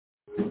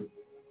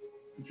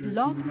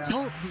Blog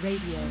Talk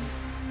Radio. You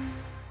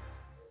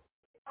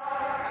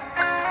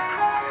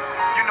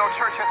know,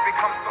 church has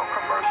become so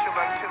commercial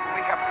until we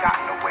have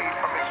gotten away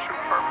from its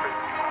true purpose.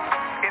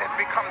 It has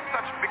become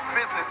such big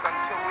business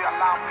until we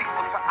allow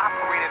people to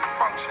operate and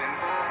function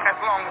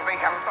as long as they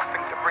have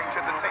something to bring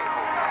to the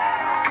table.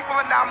 People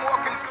are now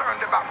more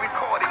concerned about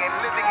recording and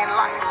living in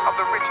life of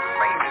the rich and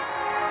famous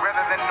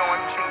rather than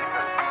knowing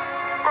Jesus.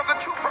 Because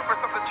the true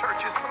purpose of the church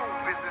is soul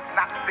business,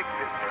 not big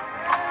business.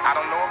 I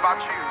don't know about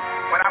you,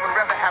 but I would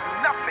rather have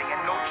nothing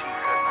and know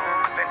Jesus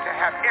than to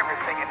have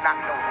everything and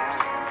not know him.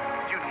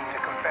 You need to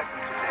confess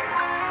him today.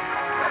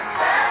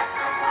 Confess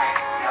him with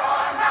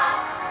your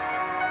mouth.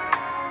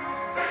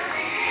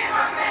 Believe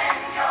him in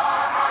your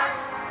heart.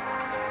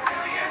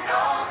 Do you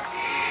know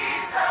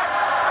Jesus?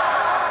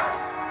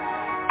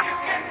 You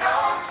can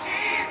know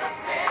Jesus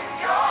in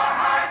your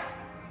heart.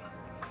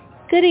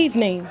 Good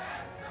evening.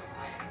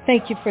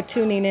 Thank you for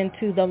tuning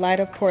into the Light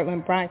of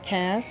Portland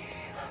broadcast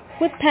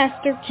with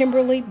Pastor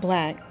Kimberly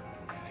Black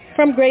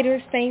from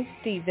Greater St.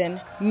 Stephen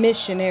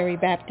Missionary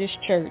Baptist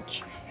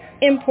Church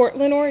in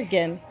Portland,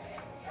 Oregon.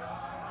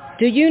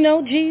 Do you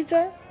know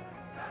Jesus?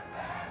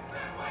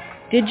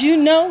 Did you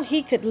know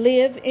he could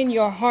live in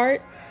your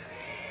heart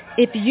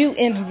if you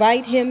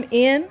invite him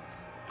in?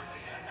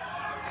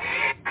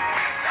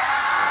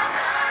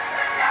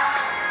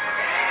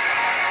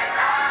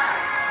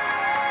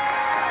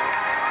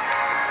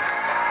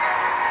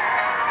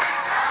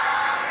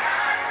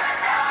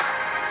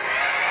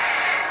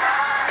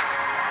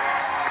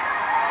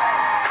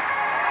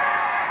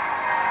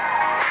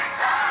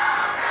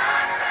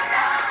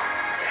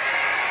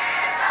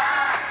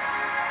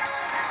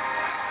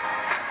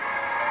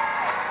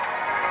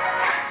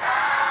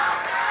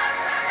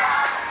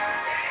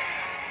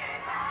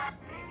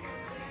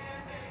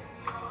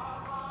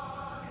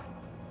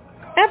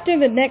 After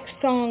the next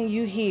song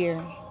you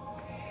hear,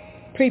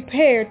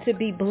 prepare to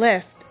be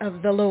blessed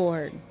of the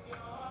Lord.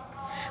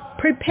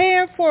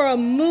 Prepare for a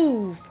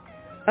move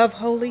of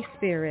Holy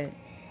Spirit.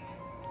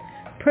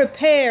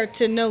 Prepare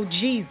to know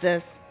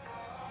Jesus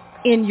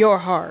in your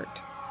heart.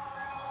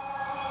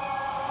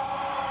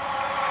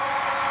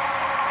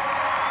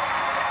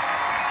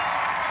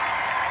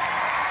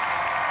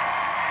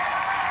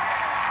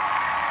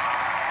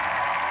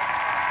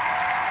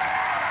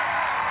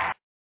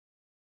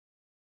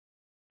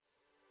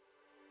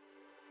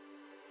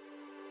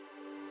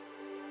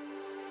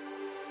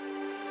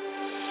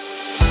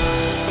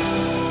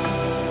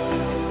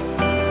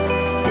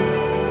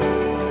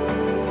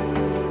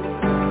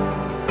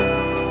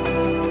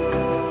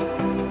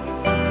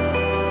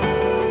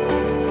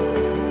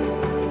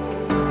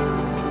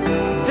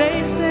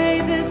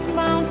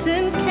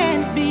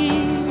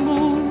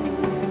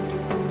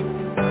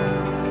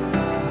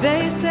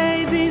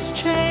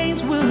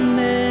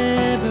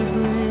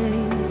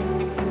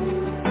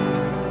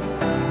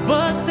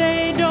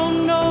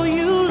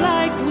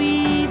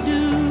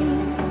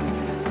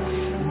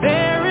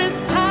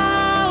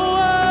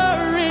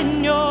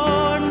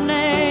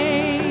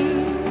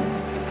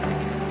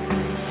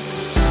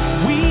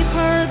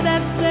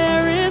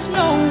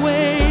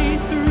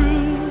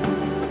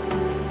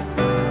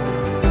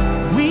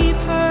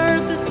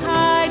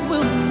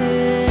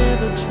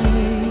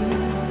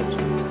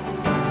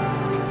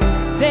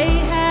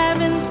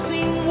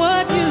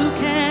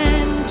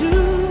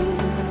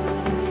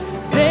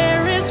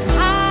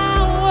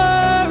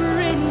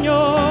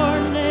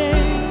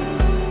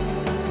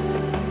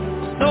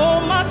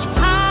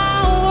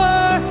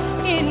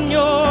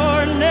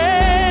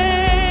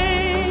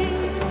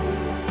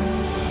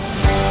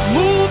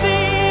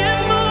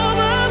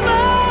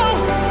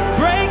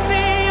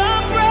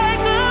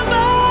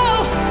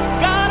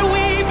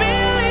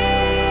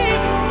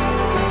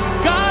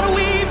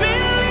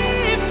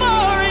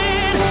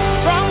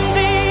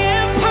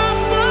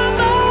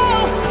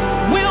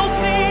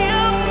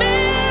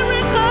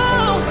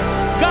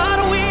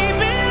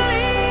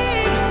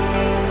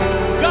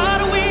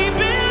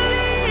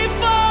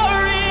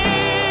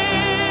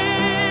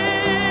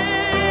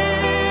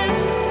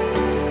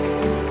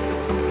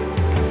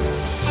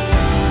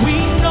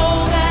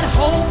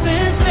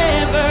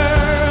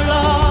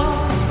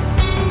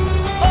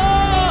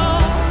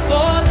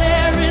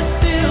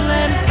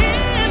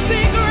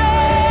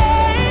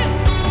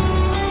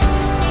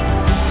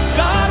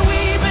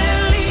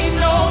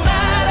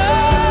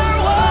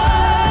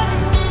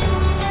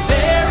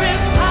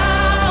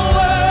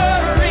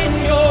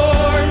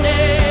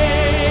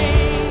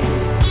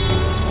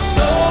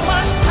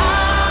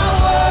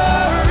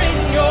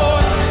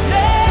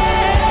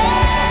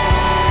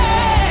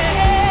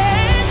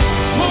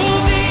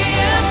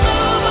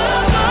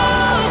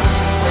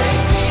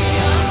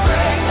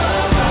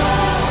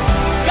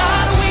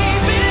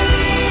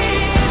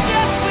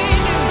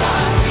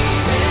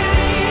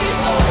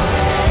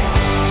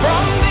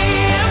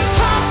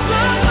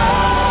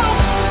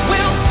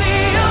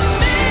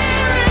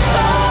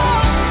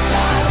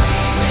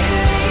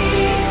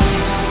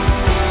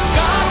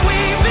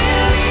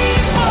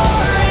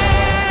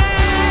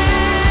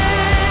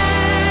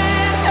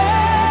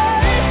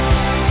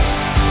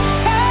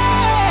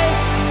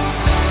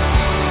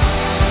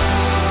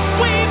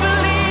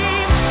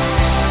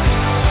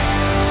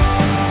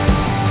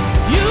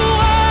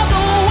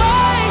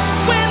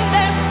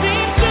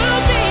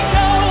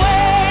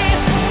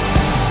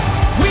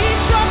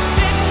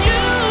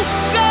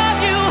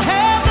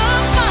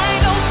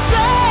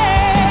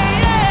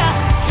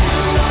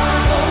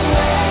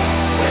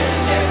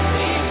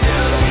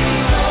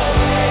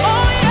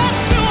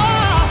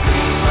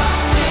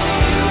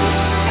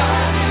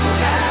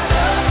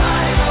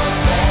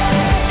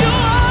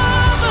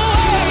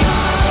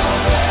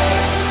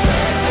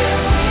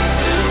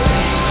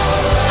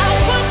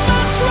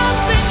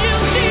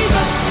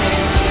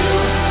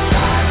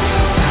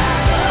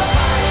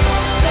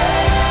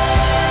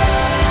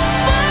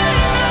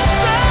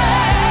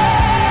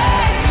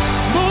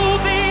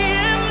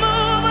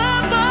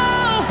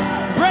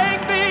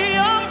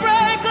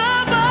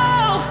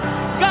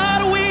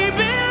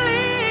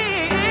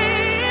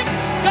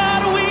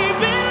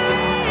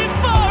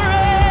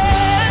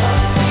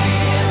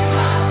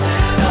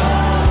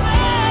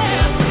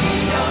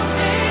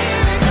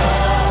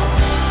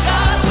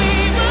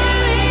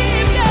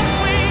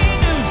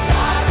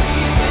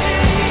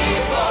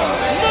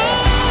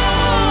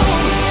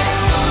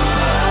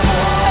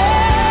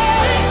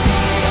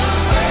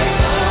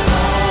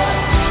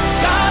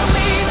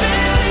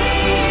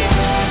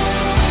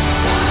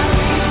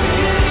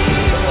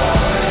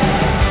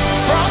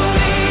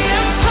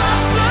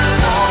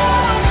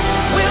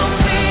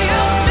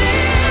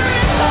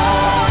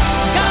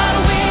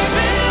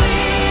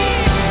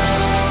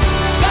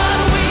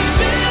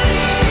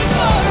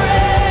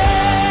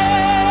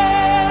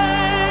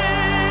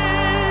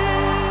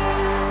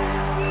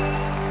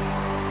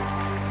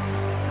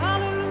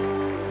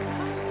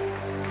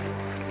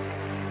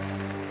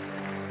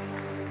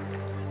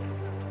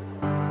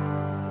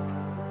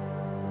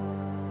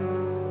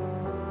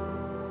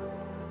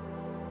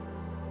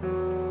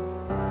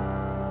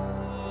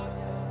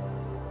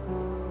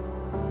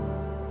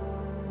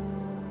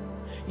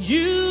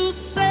 You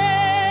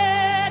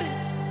said,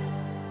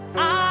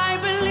 I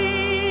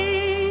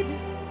believe.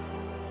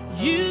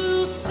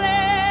 You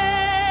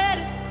said,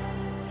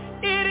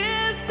 it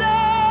is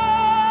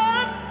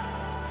done.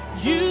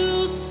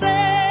 You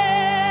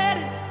said,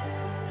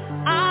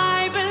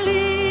 I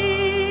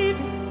believe.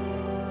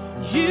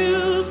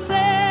 You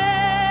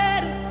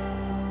said,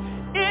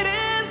 it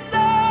is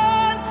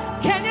done.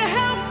 Can you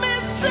help me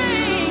sing?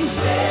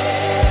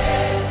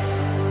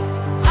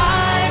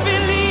 I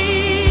believe.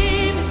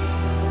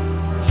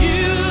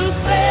 You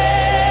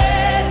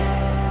said,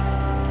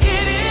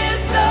 it is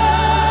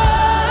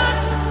done.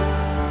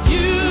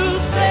 You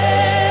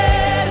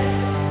said,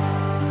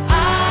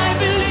 I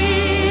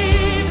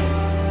believe.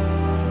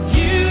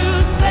 You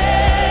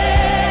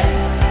said,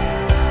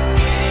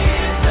 it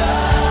is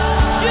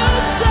done. You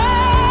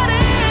said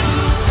it.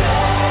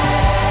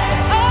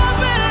 I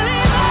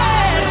believe it.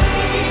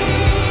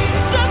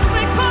 Just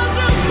because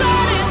you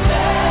said it,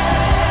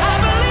 I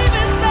believe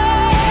it's done.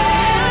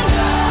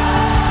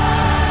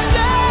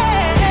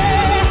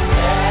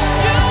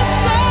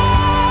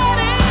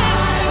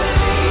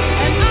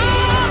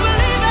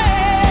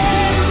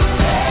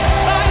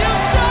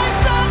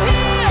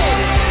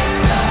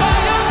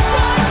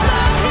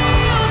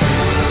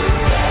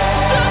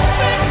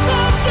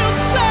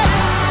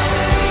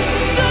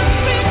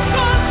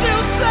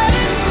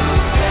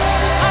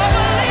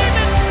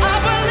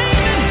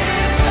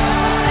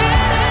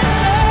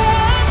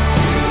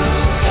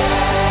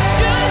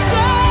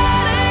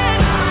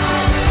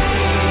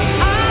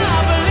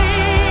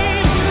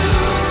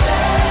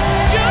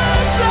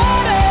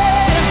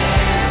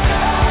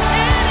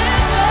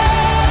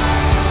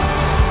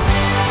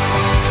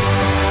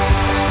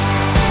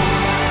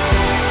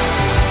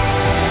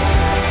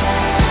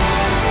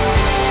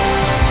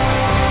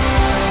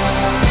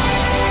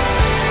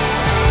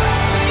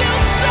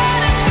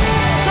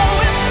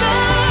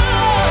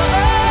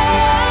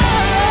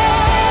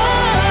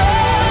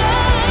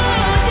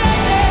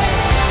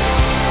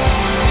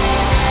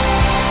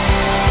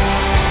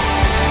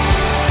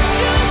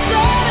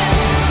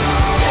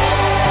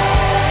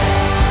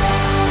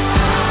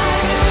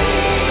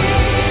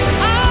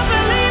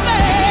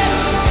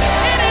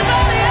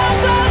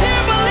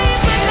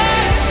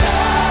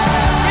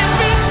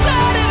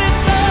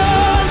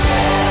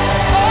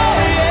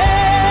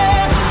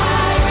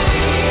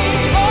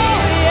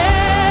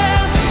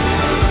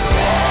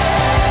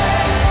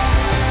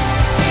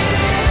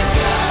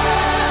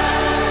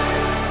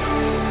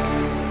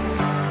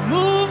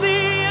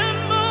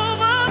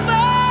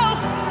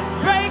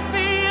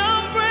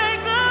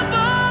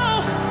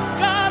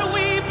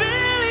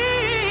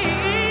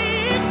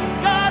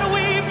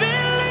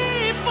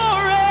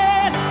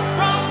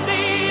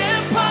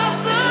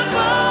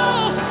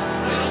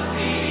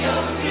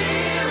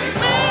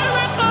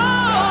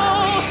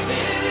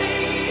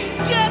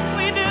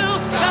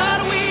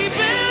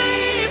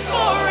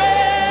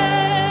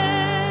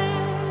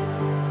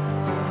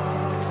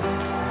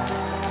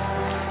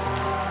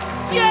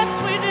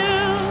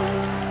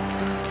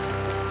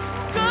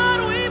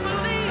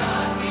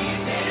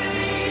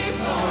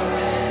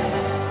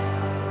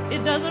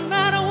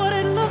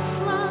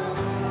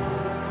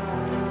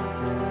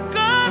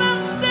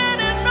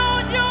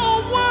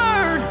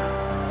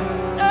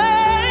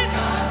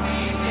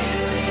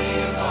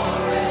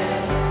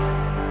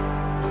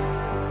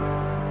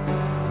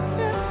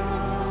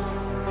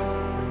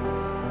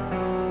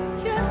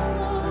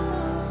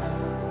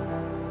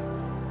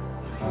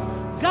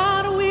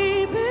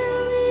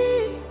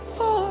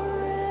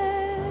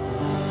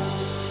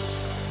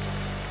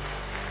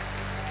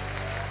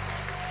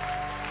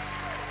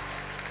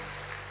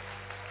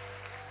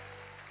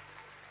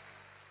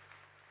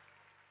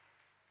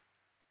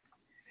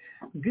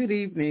 Good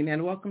evening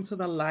and welcome to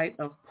the Light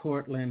of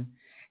Portland.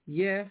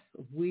 Yes,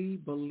 we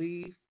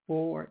believe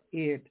for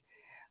it.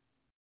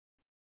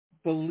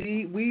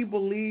 We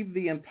believe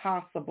the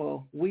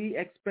impossible. We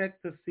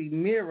expect to see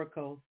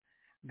miracles.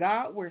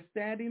 God, we're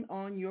standing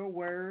on your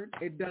word.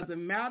 It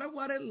doesn't matter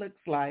what it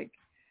looks like.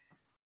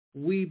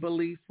 We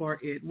believe for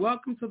it.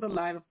 Welcome to the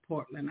Light of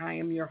Portland. I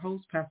am your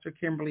host, Pastor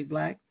Kimberly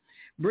Black,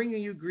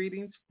 bringing you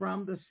greetings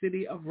from the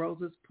city of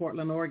Roses,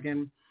 Portland,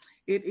 Oregon.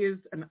 It is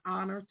an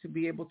honor to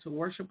be able to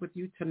worship with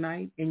you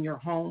tonight in your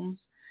homes,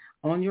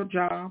 on your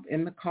job,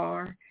 in the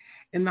car,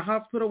 in the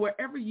hospital,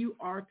 wherever you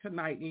are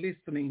tonight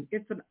listening.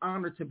 It's an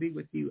honor to be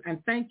with you.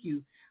 And thank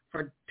you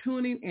for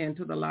tuning in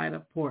to the Light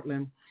of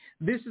Portland.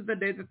 This is the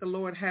day that the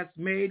Lord has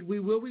made. We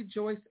will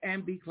rejoice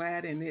and be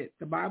glad in it.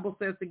 The Bible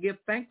says to give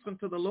thanks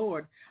unto the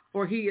Lord,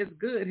 for he is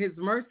good. His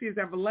mercy is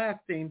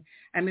everlasting,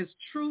 and his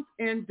truth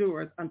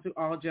endureth unto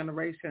all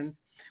generations.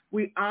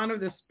 We honor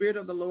the Spirit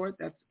of the Lord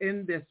that's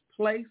in this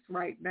place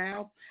right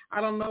now. I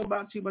don't know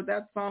about you, but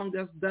that song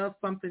just does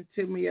something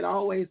to me. It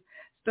always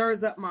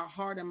stirs up my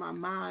heart and my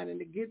mind,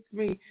 and it gets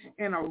me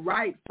in a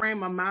right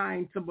frame of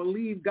mind to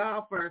believe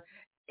God for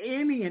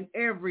any and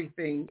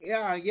everything.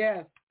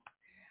 Yes.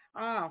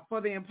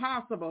 for the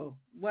impossible.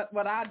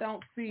 What I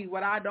don't see,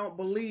 what I don't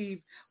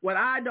believe, what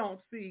I don't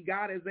see,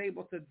 God is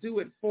able to do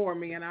it for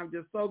me. And I'm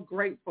just so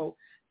grateful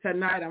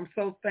tonight. I'm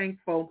so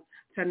thankful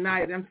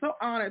tonight. I'm so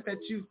honored that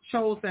you've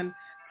chosen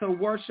to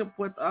worship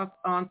with us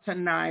on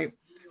tonight.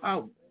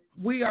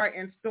 We are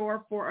in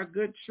store for a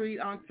good treat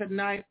on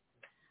tonight.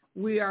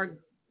 We are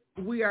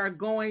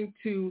going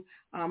to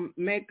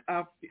make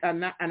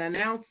an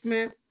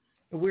announcement.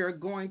 We're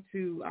going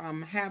to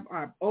have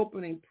our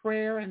opening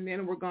prayer, and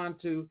then we're going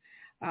to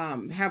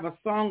have a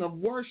song of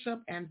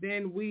worship, and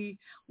then we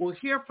will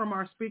hear from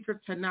our speaker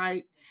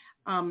tonight,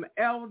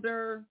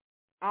 Elder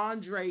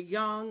Andre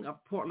Young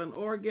of Portland,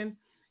 Oregon.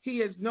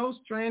 He is no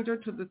stranger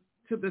to the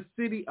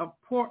city of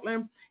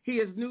Portland. He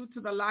is new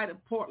to the Light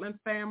of Portland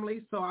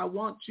family, so I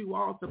want you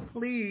all to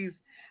please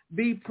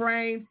be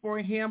praying for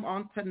him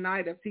on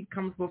tonight as he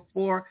comes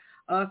before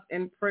us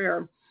in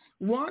prayer.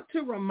 Want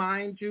to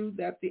remind you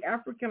that the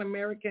African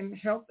American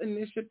Health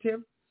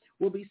Initiative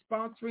will be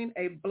sponsoring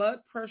a blood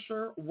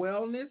pressure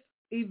wellness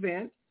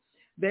event.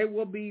 There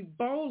will be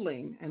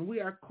bowling, and we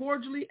are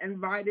cordially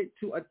invited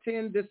to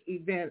attend this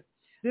event.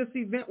 This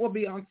event will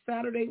be on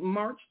Saturday,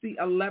 March the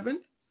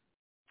 11th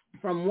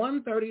from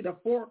 1:30 to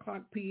 4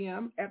 o'clock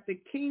p.m. at the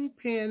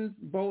Kingpin's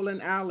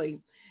Bowling Alley.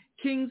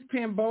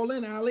 Kingpin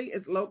Bowling Alley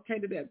is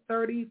located at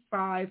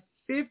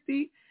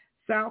 3550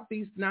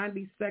 Southeast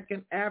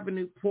 92nd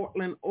Avenue,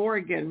 Portland,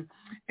 Oregon.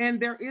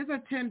 And there is a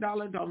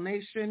 $10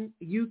 donation.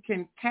 You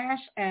can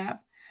Cash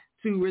App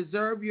to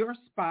reserve your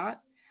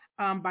spot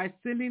by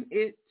sending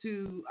it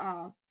to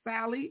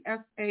Sally,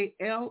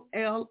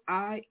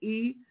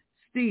 Sallie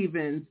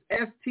Stevens,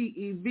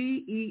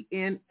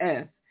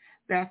 Stevens.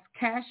 That's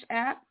Cash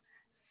App,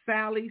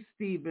 Sally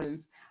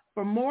Stevens.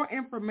 For more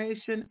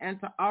information and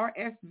to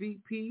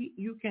RSVP,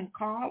 you can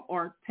call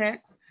or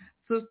text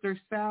Sister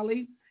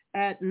Sally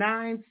at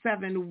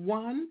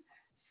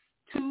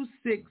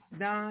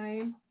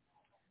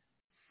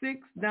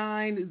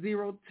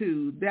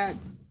 971-269-6902. That's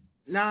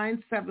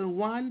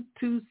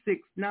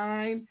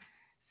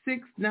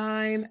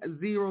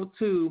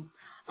 971-269-6902.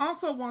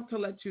 Also want to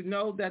let you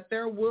know that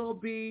there will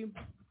be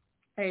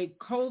a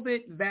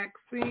COVID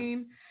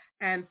vaccine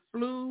and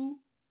flu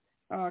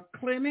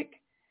clinic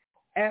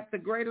at the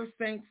Greater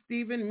St.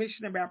 Stephen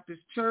Missionary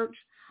Baptist Church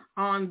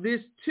on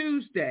this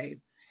Tuesday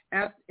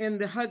in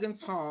the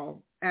Huggins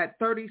Hall at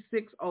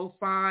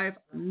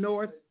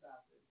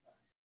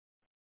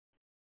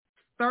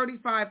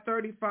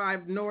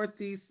 3535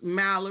 Northeast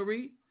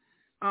Mallory.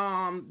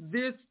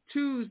 This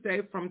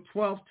Tuesday from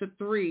 12 to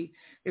 3.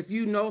 If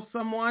you know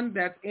someone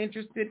that's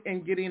interested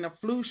in getting a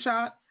flu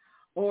shot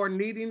or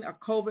needing a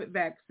COVID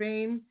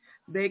vaccine,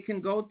 they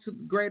can go to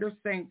Greater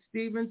St.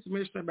 Stephen's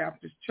Missionary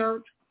Baptist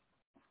Church,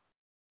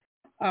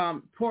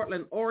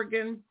 Portland,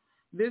 Oregon.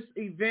 This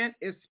event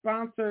is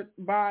sponsored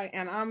by,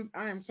 and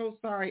I am so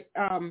sorry,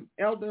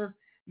 Elder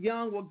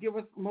Young will give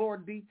us more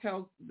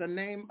details, the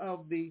name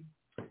of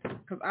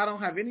because I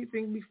don't have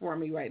anything before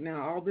me right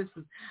now. All this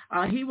is,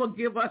 he will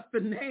give us the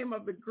name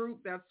of the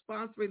group that's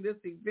sponsoring this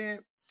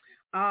event,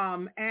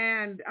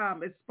 and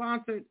it's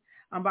sponsored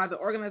by the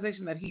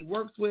organization that he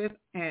works with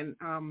and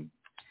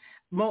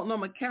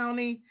Multnomah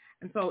County.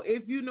 And so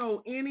if you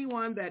know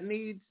anyone that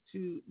needs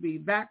to be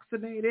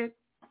vaccinated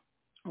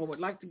or would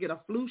like to get a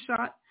flu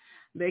shot,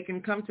 they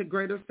can come to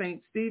Greater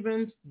St.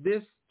 Stephen's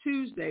this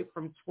Tuesday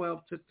from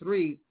 12 to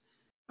 3.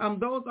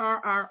 Those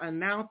are our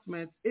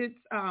announcements. It's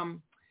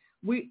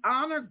we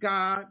honor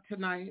God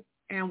tonight,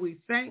 and we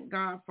thank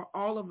God for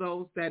all of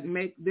those that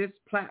make this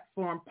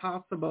platform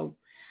possible.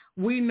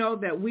 We know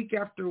that week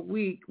after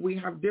week, we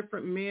have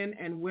different men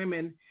and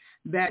women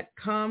that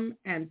come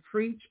and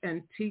preach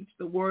and teach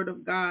the word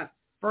of God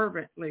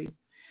fervently.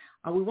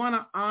 We want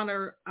to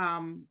honor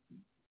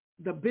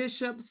the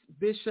bishops,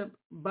 Bishop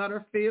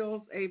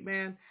Butterfield,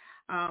 amen.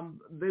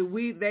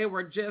 They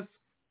were just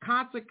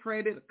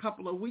consecrated a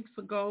couple of weeks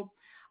ago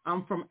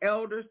from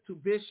elders to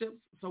bishops.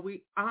 So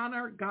we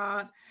honor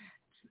God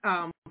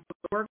for the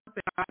work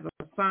that God has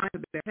assigned to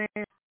their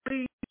hands.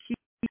 Please keep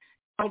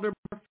Elder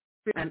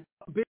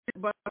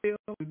Butterfield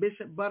and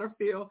Bishop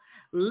Butterfield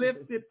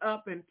lifted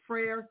up in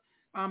prayer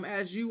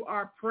as you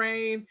are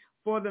praying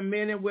for the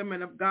men and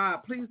women of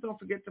God. Please don't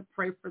forget to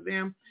pray for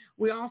them.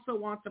 We also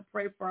want to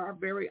pray for our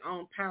very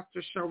own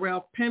Pastor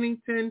Sherelle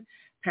Pennington,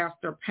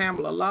 Pastor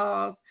Pamela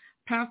Laws,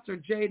 Pastor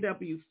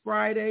J.W.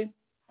 Friday,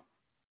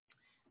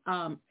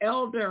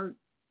 Elder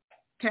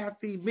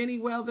Kathy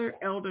Miniweather,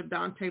 Elder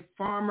Dante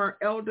Farmer,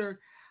 Elder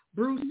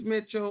Bruce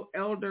Mitchell,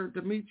 Elder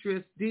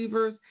Demetrius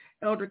Devers,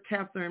 Elder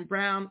Catherine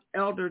Brown,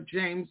 Elder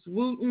James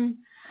Wooten,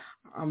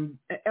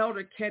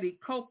 Elder Ketty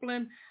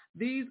Copeland.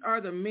 These are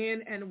the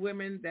men and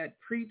women that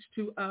preach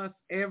to us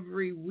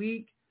every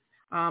week.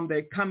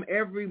 They come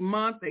every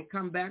month. They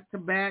come back to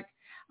back.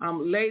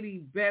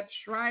 Lady Beth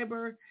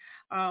Schreiber.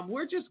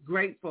 We're just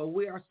grateful.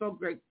 We are so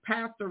great.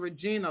 Pastor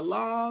Regina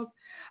Laws,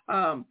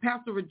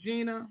 Pastor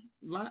Regina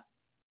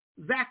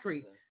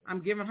Zachary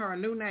I'm giving her a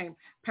new name,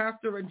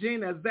 Pastor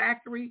Regina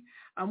Zachary.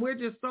 We're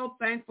just so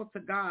thankful to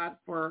God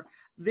for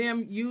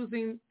them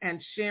using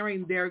and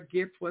sharing their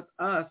gifts with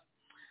us.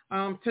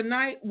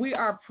 Tonight, we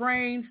are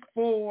praying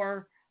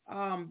for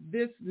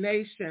this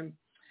nation.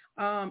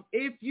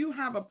 If you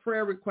have a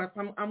prayer request,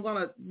 I'm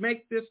going to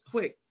make this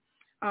quick.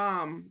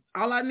 All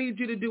I need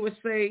you to do is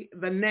say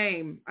the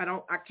name.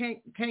 I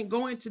can't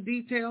go into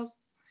details,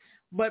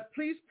 but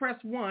please press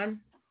 1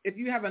 if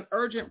you have an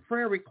urgent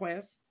prayer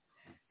request.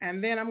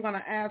 And then I'm going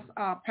to ask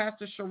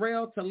Pastor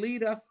Sherelle to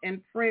lead us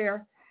in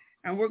prayer,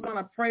 and we're going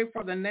to pray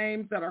for the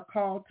names that are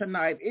called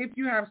tonight. If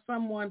you have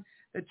someone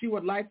that you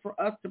would like for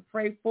us to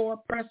pray for,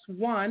 press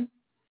 1.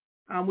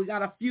 We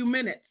got a few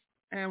minutes,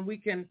 and we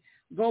can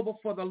go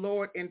before the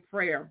Lord in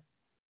prayer.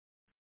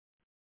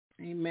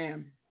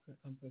 Amen.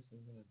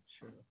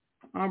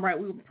 All right,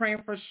 we were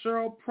praying for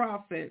Cheryl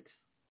Prophet.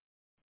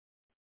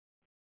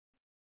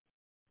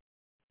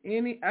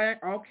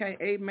 Okay,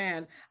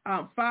 amen.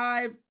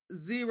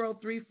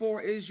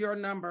 5034 is your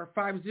number,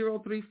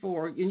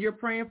 5034. And you're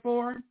praying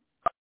for?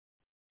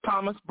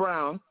 Thomas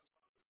Brown.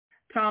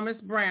 Thomas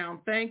Brown,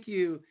 thank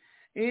you.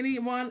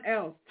 Anyone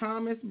else?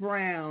 Thomas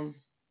Brown.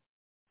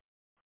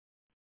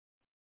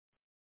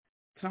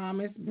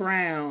 Thomas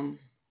Brown.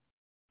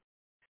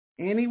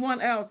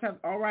 Anyone else have?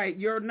 All right,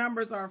 your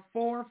numbers are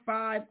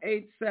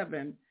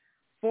 4587.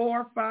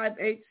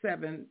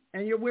 4587.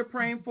 And we're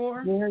praying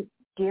for?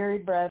 Gary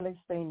Bradley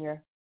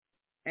Sr.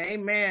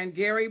 Amen.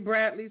 Gary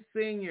Bradley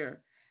Sr.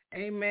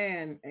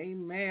 Amen.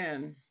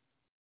 Amen.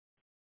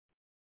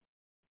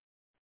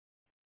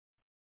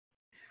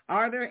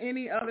 Are there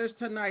any others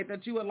tonight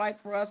that you would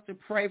like for us to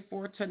pray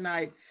for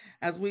tonight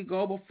as we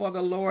go before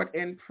the Lord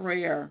in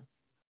prayer?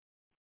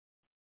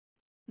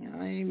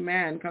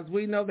 Amen. Because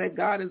we know that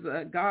God is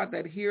a God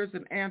that hears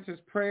and answers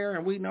prayer,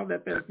 and we know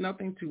that there's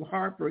nothing too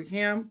hard for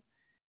him.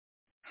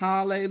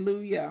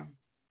 Hallelujah.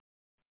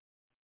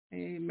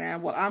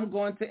 Amen. Well, I'm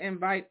going to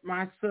invite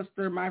my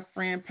sister, my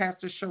friend,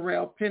 Pastor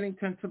Sherelle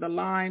Pennington to the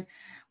line.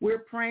 We're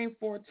praying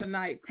for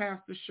tonight,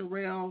 Pastor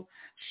Cheryl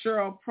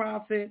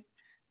Prophet,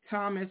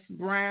 Thomas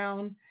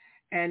Brown,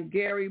 and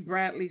Gary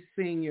Bradley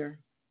Sr.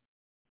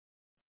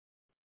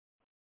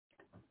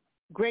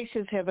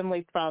 Gracious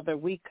Heavenly Father,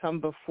 we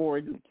come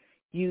before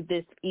you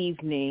this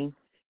evening,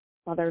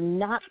 Father,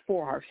 not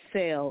for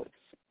ourselves,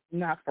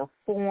 not for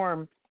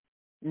form,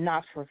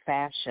 not for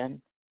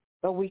fashion,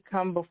 but we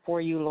come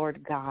before you,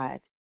 Lord God,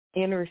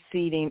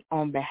 interceding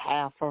on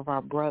behalf of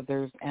our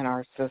brothers and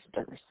our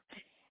sisters.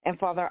 And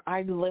Father,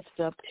 I lift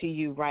up to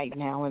you right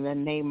now in the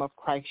name of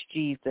Christ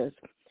Jesus,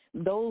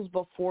 those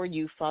before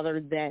you,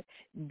 Father, that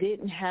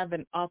didn't have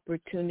an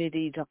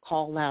opportunity to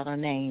call out a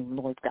name,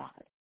 Lord God.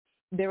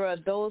 There are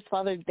those,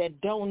 Father,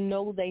 that don't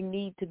know they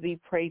need to be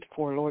prayed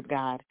for, Lord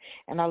God,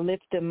 and I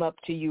lift them up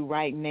to you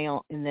right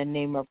now in the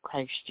name of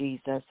Christ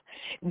Jesus.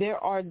 There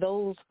are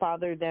those,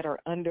 Father, that are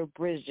under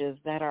bridges,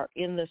 that are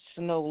in the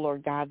snow,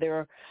 Lord God. There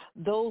are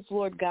those,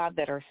 Lord God,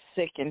 that are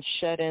sick and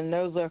shut in.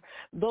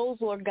 Those,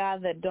 Lord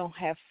God, that don't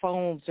have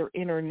phones or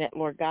internet,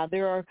 Lord God.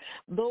 There are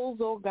those,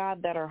 oh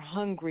God, that are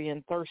hungry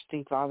and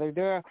thirsty, Father.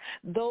 There are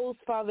those,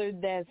 Father,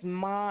 that's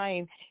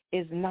mind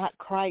is not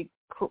quite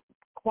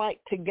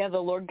together,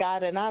 Lord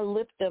God, and I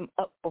lift them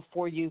up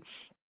before you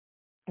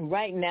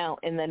right now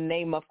in the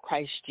name of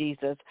Christ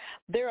Jesus.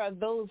 There are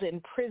those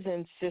in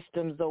prison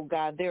systems, oh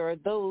God. There are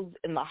those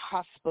in the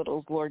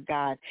hospitals, Lord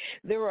God.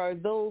 There are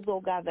those, oh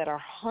God, that are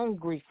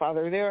hungry,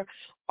 Father. There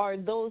are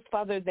those,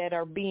 Father, that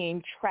are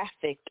being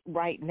trafficked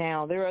right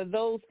now. There are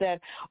those that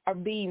are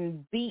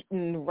being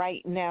beaten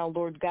right now,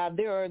 Lord God.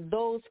 There are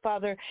those,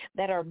 Father,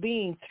 that are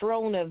being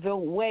thrown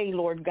away,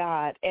 Lord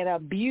God, and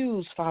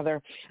abused,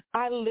 Father.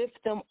 I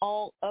lift them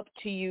all up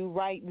to you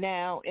right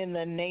now in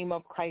the name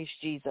of Christ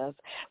Jesus.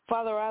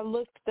 Father, I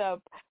lift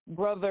up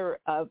Brother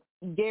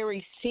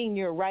Gary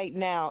Sr. right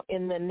now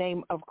in the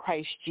name of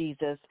Christ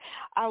Jesus.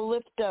 I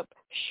lift up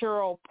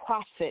Cheryl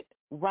Prophet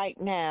right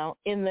now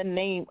in the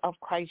name of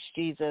Christ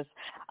Jesus.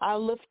 I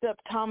lift up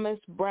Thomas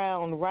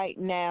Brown right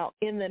now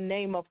in the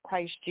name of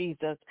Christ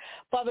Jesus.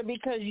 Father,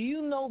 because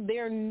you know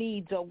their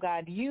needs, oh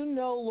God. You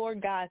know, Lord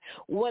God,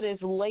 what is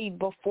laid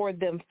before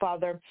them,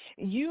 Father.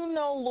 You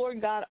know, Lord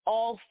God,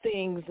 all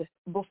things.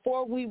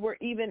 Before we were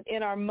even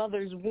in our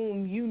mother's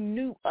womb, you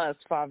knew us,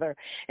 Father.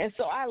 And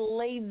so I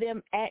lay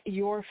them at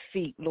your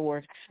feet,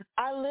 Lord.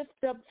 I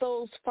lift up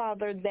those,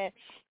 Father, that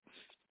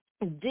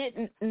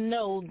didn't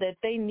know that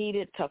they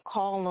needed to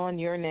call on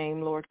your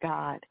name, Lord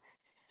God.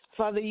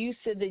 Father, you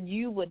said that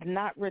you would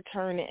not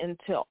return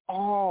until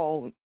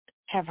all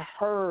have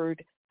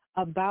heard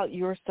about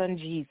your son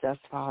Jesus,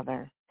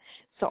 Father.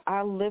 So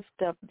I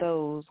lift up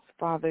those,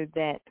 Father,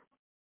 that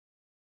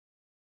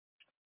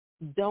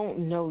don't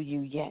know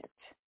you yet.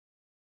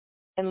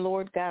 And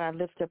Lord God, I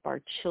lift up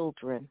our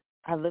children.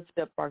 I lift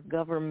up our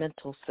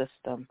governmental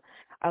system.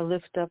 I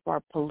lift up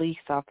our police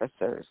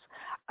officers.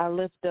 I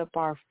lift up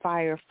our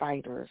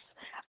firefighters.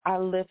 I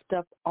lift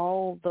up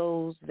all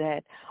those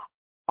that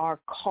are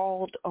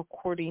called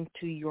according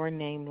to your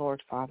name,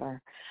 Lord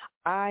Father.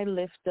 I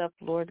lift up,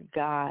 Lord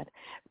God,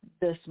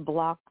 this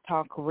Blog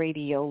Talk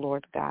Radio,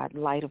 Lord God,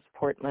 Light of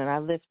Portland. I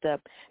lift up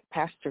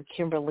Pastor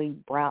Kimberly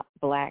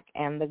Black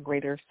and the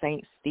Greater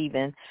St.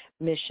 Stephen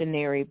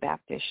Missionary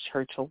Baptist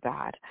Church, oh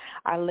God.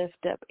 I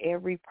lift up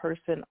every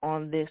person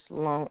on this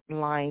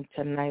line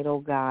tonight, oh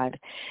God.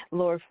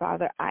 Lord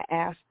Father, I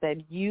ask that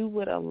you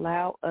would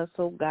allow us,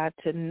 oh God,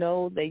 to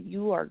know that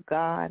you are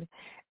God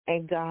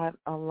and God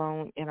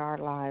alone in our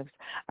lives.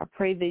 I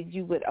pray that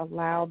you would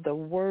allow the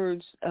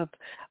words of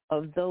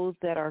those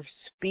that are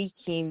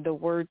speaking the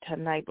word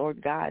tonight,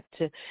 Lord God,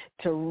 to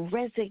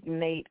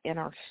resonate in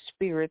our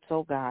spirits,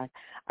 oh God.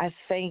 I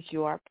thank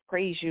you, I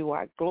praise you,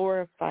 I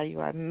glorify you,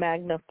 I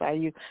magnify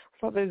you.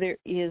 Father, there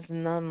is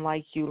none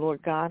like you,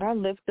 Lord God. I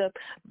lift up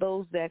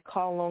those that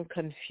call on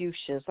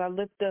Confucius. I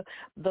lift up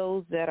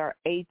those that are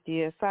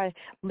atheists. I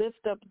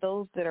lift up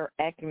those that are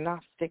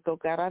agnostic, oh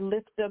God. I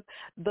lift up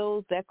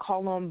those that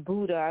call on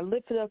Buddha. I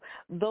lift up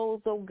those,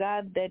 oh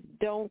God, that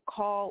don't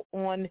call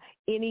on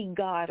any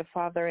God,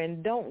 Father,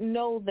 and don't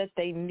know that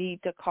they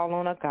need to call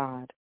on a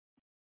God.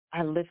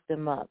 I lift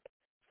them up.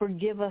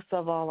 Forgive us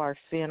of all our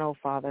sin, oh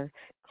Father.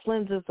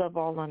 Cleanse us of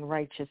all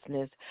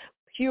unrighteousness.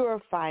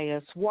 Purify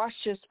us, wash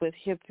us with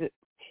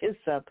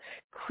hyssop,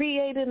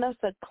 create in us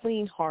a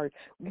clean heart,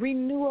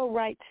 renew a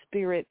right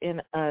spirit in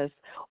us.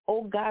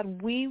 Oh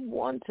God, we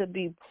want to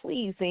be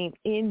pleasing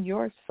in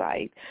your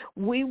sight.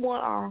 We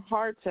want our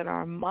hearts and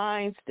our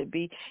minds to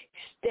be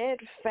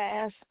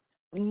steadfast,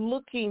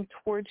 looking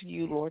towards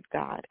you, Lord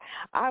God.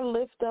 I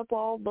lift up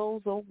all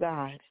those, oh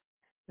God,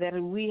 that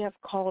we have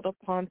called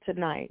upon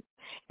tonight.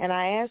 And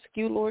I ask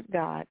you, Lord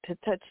God, to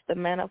touch the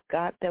man of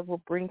God that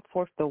will bring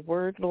forth the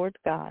word, Lord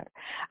God.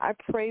 I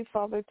pray,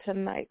 Father,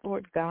 tonight,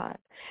 Lord God,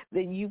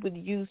 that you would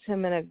use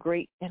him in a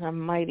great and a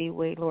mighty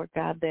way, Lord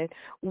God, that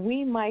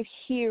we might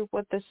hear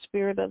what the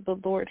Spirit of the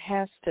Lord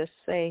has to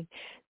say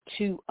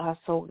to us,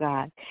 oh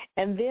God.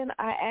 And then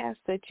I ask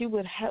that you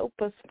would help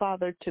us,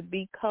 Father, to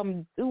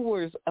become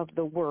doers of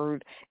the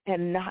word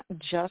and not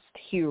just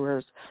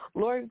hearers.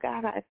 Lord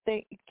God, I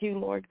thank you,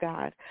 Lord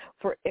God,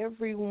 for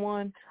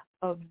everyone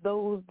of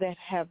those that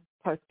have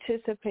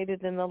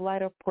participated in the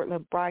Light of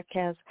Portland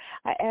broadcast.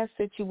 I ask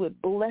that you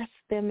would bless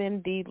them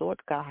indeed, Lord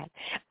God.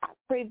 I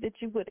pray that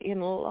you would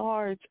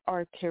enlarge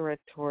our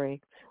territory.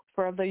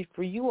 Father,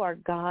 for you are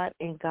God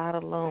and God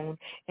alone,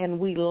 and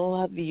we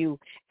love you,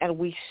 and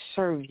we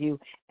serve you,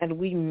 and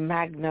we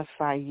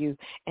magnify you,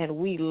 and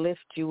we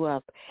lift you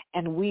up,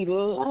 and we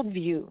love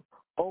you,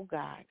 oh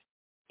God.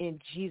 In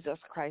Jesus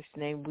Christ's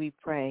name we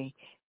pray.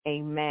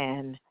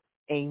 Amen,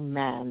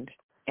 amen,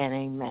 and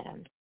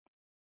amen.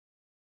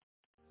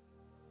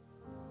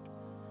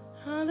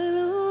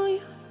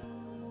 Hallelujah,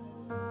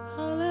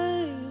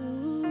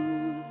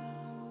 hallelujah,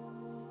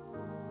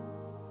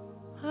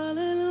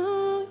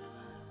 hallelujah,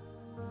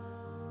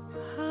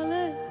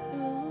 hallelujah.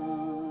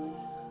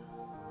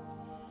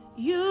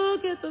 You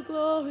get the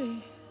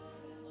glory.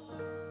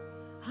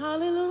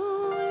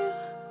 Hallelujah.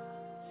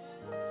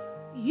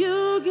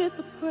 You get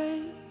the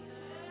praise.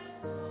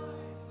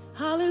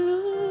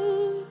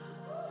 Hallelujah.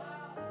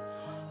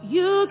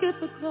 You get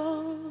the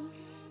glory.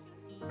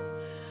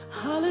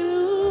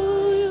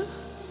 Hallelujah.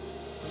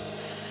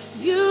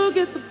 You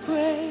get the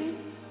praise.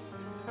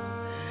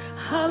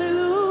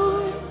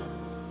 Hallelujah.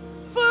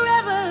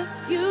 Forever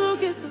you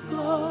get the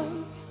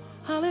glory.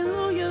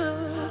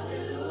 Hallelujah.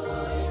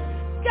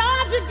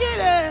 God, you get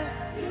it.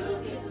 You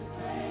get the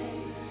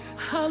praise.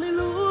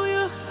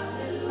 Hallelujah.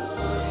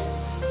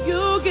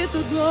 You get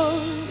the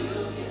glory.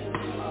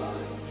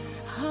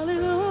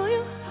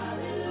 Hallelujah.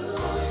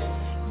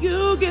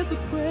 You get the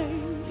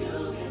praise.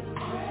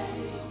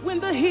 When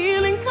the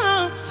healing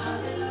comes,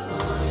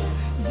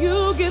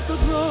 you get the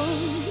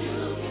glory.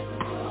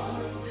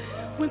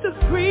 When the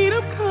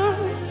freedom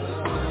comes,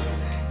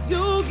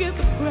 you get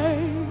the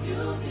praise.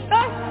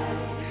 Hey.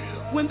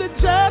 When the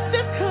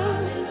justice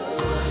comes,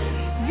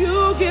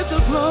 you get the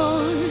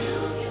glory.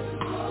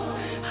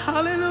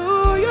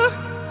 Hallelujah.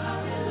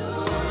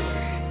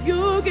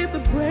 You get the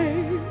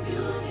praise.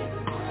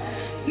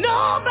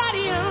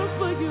 Nobody else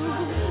for you.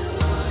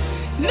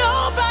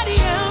 Nobody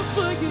else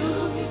for you.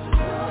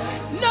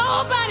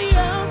 Nobody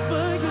else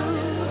for you.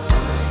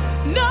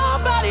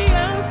 Nobody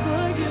else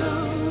for you.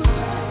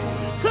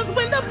 'Cause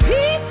when the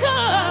peace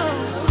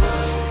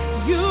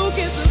comes, you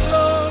get the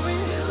glory.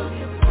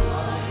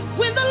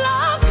 When the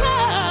love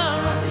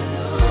comes,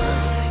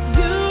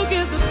 you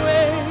get the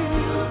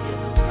praise.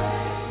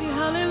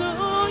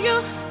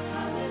 Hallelujah.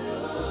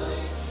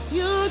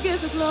 You get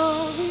the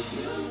glory.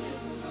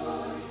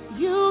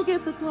 You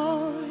get the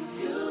glory.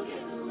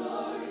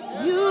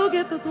 You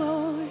get the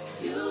glory.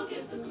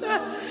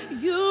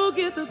 You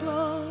get the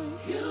glory.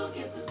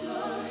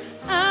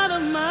 Out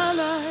of my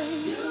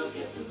life.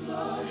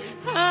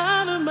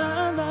 Out of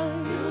my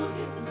life.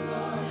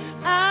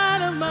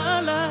 Out of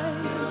my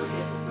life.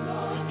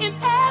 In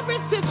every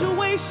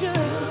situation.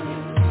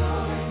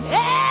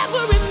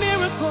 Every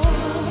miracle.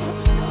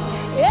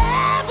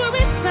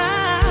 Every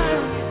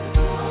sign.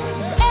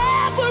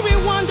 Every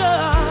wonder.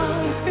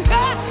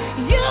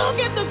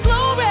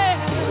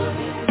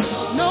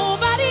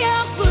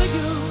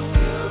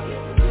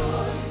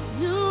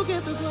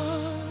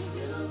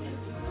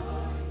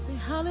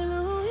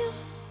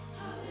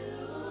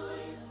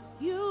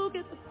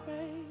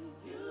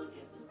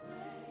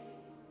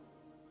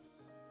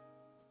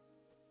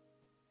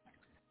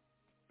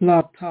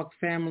 Love Talk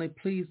family,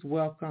 please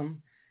welcome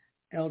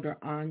Elder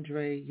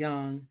Andre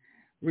Young.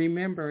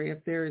 Remember, if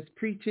there is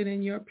preaching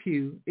in your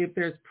pew, if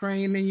there's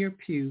praying in your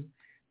pew,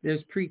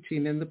 there's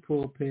preaching in the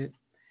pulpit.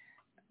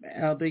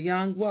 Elder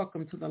Young,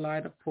 welcome to the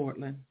Light of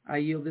Portland. I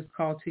yield this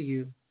call to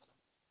you.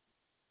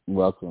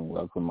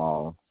 Welcome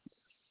all.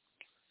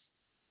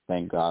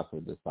 Thank God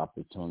for this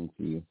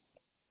opportunity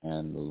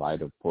and the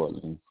Light of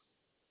Portland.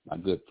 My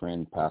good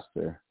friend,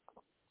 Pastor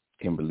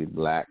Kimberly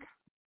Black,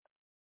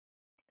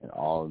 and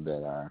all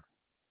that are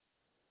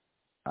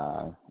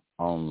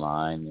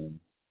online and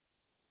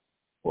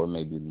or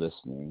maybe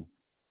listening.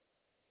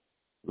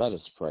 Let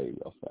us pray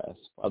real fast.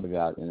 Father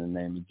God, in the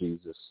name of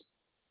Jesus,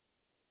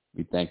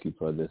 we thank you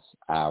for this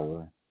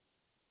hour.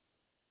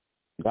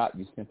 God,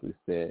 you simply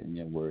said in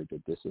your word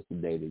that this is the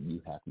day that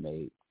you have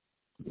made.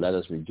 Let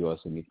us rejoice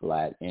and be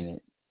glad in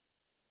it.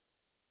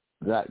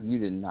 God, you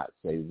did not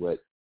say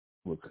what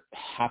would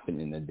happen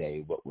in the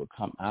day, what would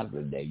come out of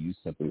the day. You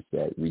simply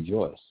said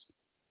rejoice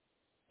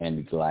and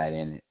be glad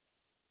in it.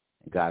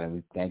 God, and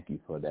we thank you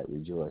for that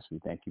rejoice. We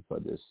thank you for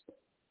this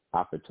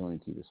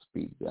opportunity to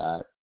speak,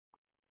 God.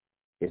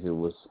 If it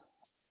was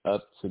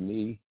up to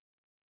me,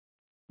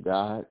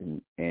 God,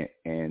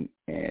 and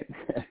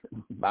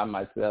by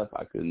myself,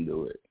 I couldn't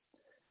do it.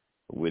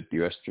 With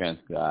your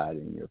strength, God,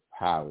 and your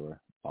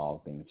power,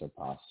 all things are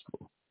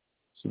possible.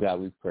 So, God,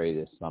 we pray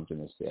that something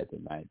is said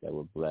tonight that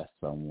will bless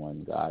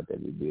someone, God, that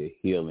it will be a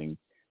healing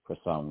for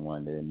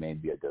someone, that it may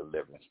be a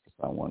deliverance for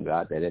someone,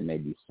 God, that it may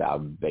be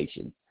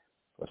salvation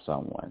for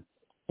someone.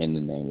 In the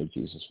name of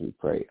Jesus, we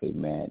pray.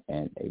 Amen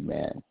and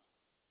amen.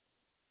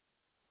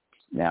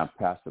 Now,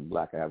 Pastor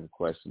Black, I have a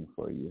question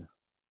for you.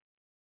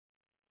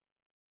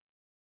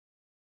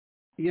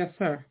 Yes,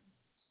 sir.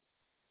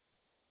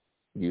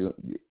 You're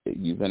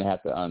going to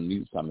have to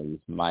unmute some of these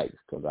mics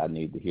because I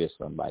need to hear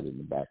somebody in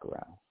the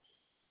background.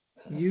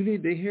 You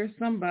need to hear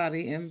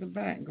somebody in the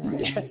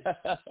background.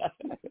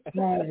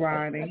 All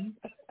righty.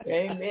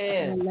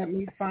 Amen. Well, let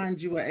me find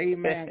you an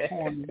amen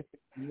corner.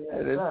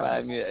 Yes,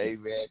 find me an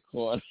amen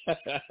corner.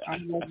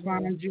 I'm going to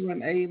find you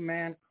an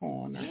amen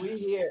corner. We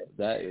here.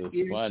 That is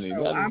funny.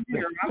 So I'm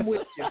here. I'm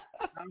with you.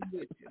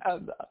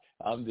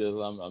 I'm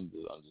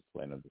just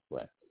playing.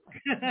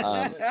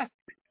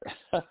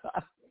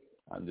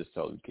 I'm just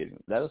totally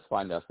kidding. Let us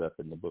find ourselves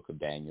in the book of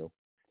Daniel,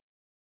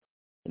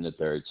 in the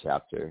 3rd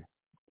chapter,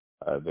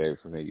 a very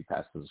familiar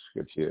passage of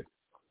scripture,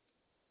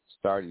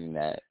 starting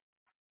at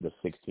the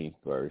 16th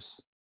verse,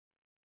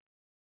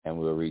 and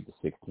we'll read the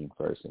 16th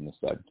verse and the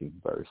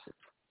 17th verse.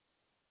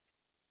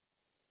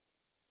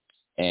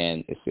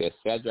 And it says,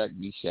 Shadrach,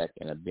 Meshach,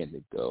 and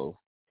Abednego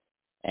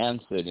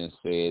answered and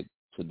said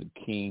to the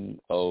king,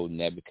 O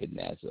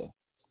Nebuchadnezzar,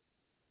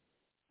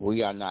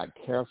 we are not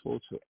careful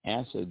to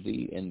answer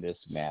thee in this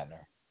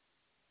manner.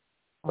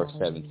 Verse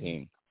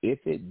 17, if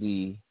it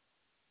be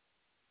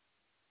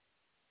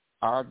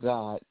our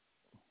God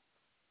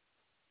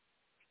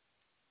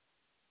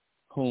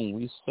whom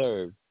we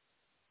serve,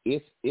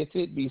 if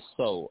it be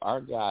so, our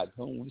God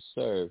whom we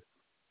serve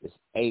is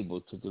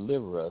able to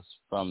deliver us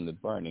from the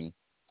burning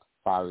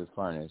fiery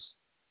furnace,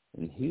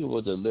 and he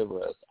will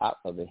deliver us out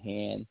of the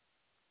hand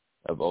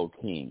of O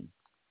king.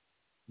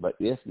 But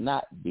if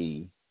not,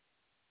 be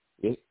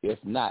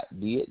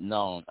it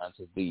known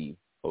unto thee,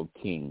 O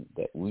king,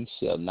 that we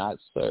shall not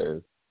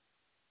serve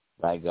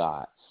thy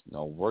gods,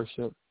 nor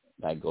worship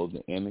thy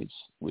golden image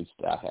which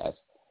thou hast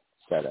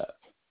set up.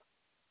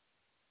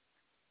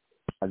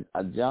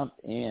 I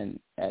jumped in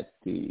at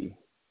the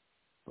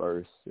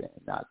verse,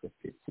 not the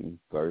 15th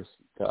verse,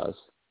 because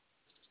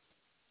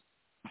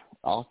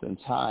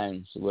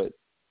oftentimes what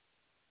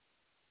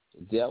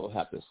the devil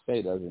has to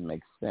say doesn't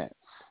make sense.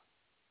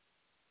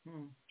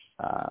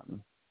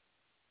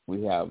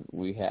 We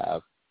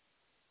have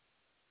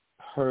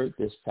heard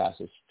this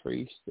passage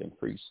preached,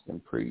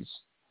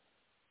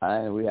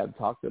 and we have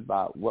talked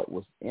about what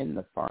was in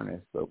the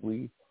furnace, but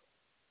we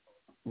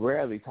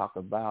rarely talk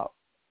about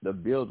the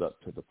build up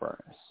to the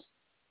furnace.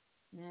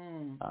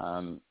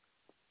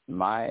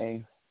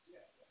 My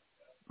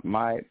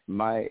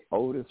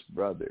oldest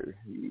brother,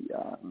 he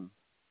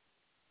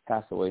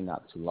passed away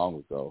not too long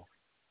ago.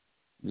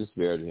 Just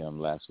buried him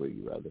last week,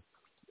 rather,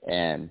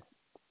 and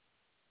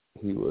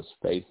he was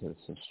facing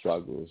some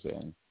struggles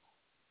and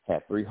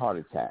had 3 heart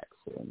attacks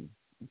and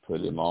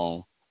put him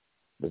on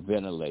the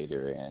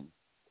ventilator, and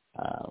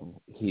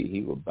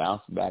he will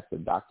bounce back. The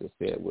doctor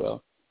said,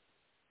 well,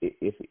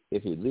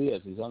 if he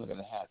lives, he's only going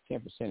to have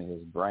 10% of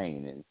his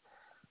brain. And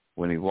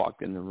when he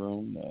walked in the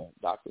room, the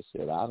doctor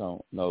said, I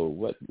don't know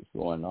what is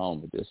going on,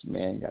 but this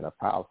man got a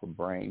powerful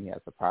brain. He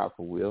has a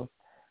powerful will.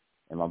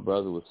 And my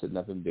brother was sitting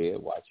up in bed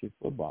watching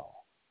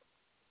football.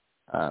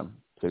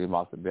 Took him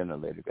off the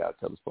ventilator, got a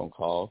telephone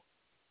call,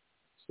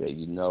 said,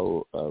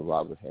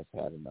 Robert has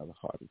had another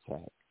heart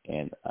attack.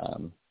 And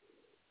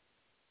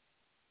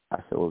I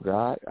said, well,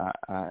 God,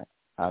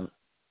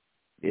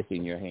 it's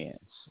in your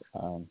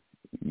hands.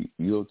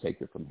 You'll take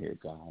it from here,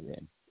 God.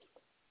 And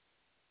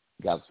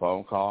got a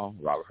phone call.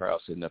 Robert Harrell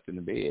sitting up in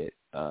the bed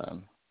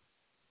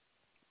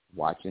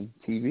watching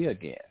TV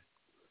again.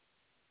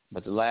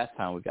 But the last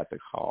time we got the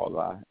call,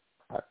 I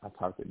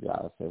talked to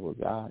God. I said, well,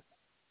 God,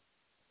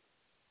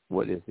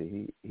 what is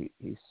it?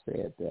 He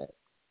said that.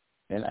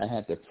 And I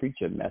had to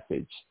preach a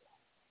message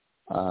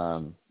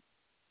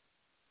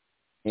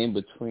in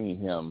between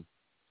him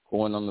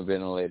going on the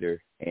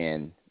ventilator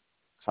and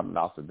coming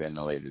off the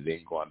ventilator,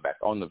 then going back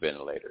on the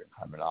ventilator and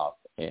coming off.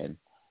 And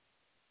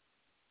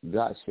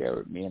God shared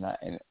with me,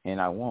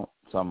 and I want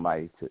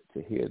somebody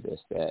to hear this,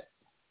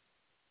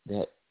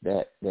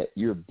 that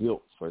you're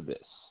built for this.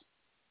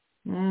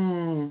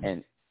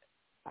 And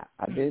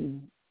I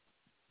didn't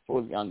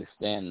fully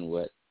understand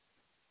what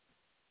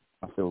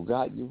I said. Well,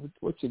 God,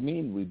 what you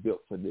mean we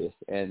built for this?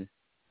 And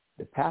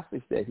the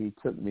passage that he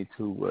took me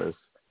to was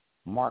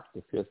Mark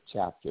the 5th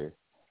chapter,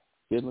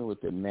 dealing with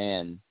the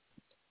man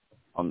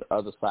on the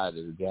other side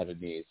of the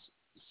Gadarenes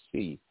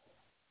Sea,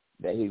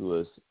 that he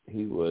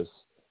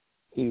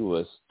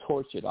was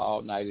tortured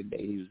all night and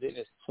day. He was in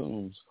his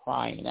tombs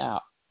crying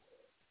out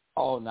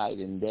all night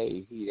and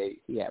day.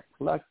 He had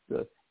plucked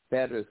the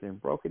fetters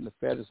and broken the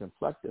fetters and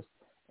plucked us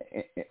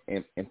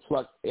and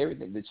plucked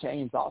everything, the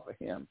chains off of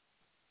him,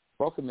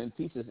 broke him in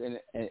pieces. And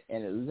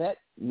it let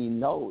me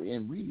know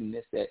in reading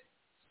this that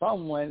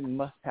someone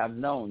must have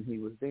known he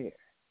was there.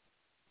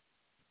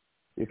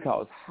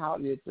 Because how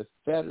did the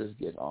fetters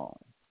get on?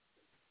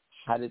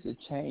 How did the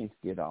chains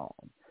get on?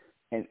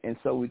 And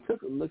so we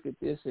took a look at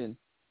this and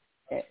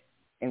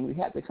we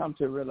had to come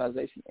to a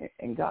realization.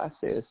 And God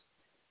says,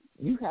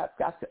 you have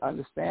got to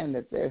understand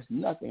that there's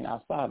nothing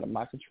outside of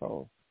my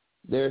control.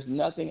 There's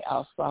nothing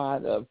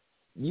outside of,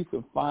 you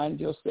can find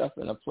yourself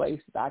in a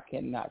place that I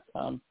cannot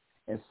come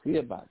and see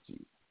about you.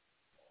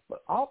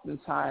 But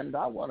oftentimes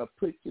I want to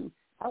put you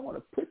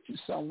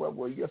somewhere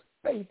where your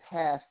faith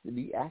has to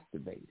be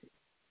activated.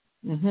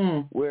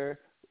 Mm-hmm. Where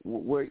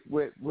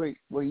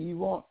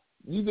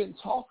you've been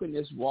talking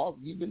this walk,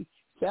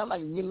 sound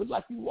like you look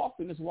like you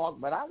walking this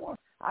walk, but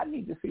I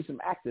need to see some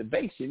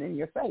activation in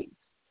your faith.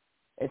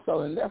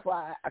 And therefore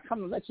I come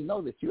to let you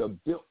know that you are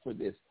built for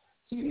this.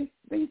 See,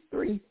 these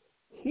three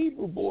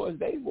Hebrew boys,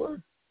 they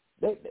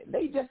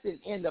just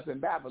didn't end up in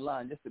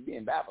Babylon just to be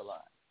in Babylon.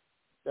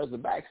 There's a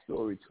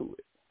backstory to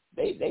it.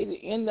 They didn't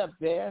end up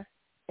there,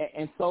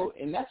 and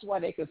that's why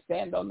they could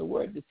stand on the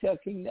word to tell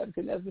King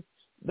Nebuchadnezzar,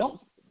 don't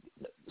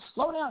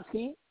slow down,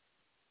 King.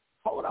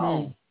 Hold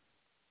on.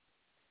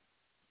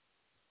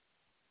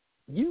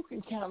 You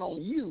can count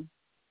on you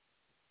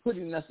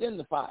putting us in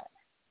the fire,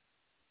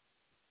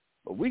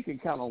 but we can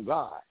count on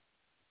God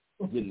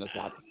getting us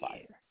out the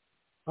fire.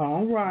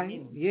 All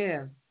right.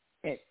 Yeah.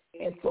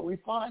 And so we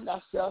find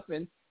ourselves,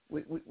 and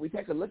we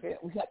take a look at it.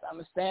 We have to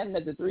understand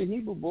that the three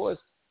Hebrew boys,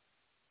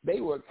 they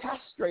were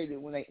castrated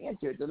when they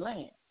entered the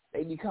land.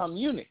 They become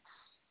eunuchs.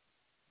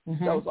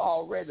 Mm-hmm. That was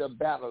already a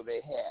battle they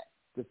had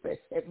to face.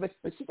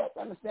 But you got to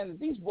understand that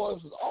these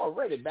boys was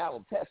already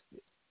battle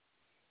tested.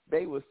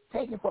 They was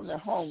taken from their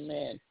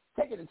homeland,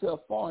 taken into a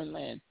foreign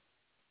land,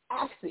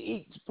 asked to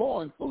eat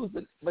foreign foods,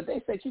 but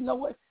they said, you know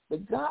what? The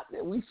God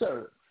that we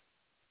serve,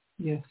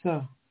 yes,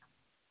 sir,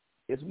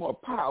 is more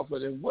powerful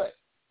than what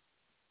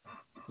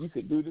you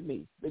could do to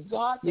me. The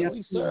God that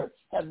we serve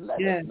has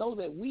let us know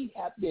that we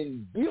have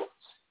been built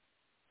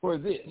for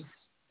this.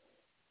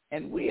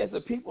 And we as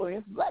a people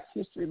in Black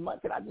History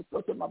Month, can I just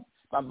go to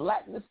my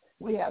blackness?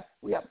 We have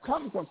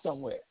come from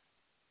somewhere.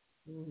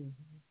 Mm-hmm.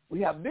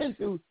 We have been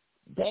through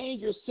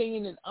danger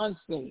seen and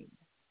unseen.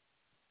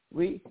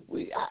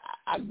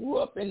 I grew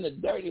up in the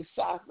dirty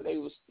South, but they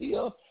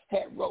still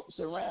had ropes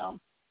around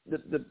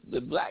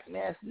the black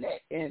man's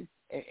neck and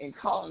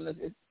calling us.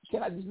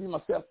 Can I just be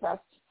myself,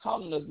 Pastor?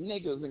 Calling us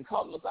niggers and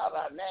calling us out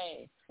our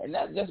name. And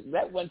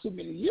that wasn't too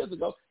many years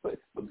ago. But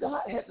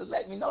God had to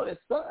let me know that,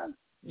 son,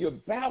 you're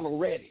battle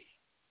ready.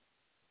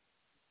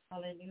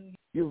 Hallelujah.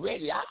 You're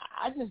ready.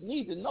 I just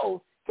need to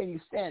know, can you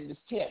stand this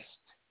test?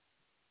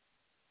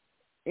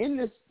 In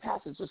this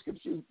passage of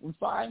Scripture, we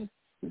find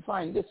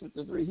this with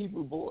the three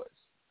Hebrew boys.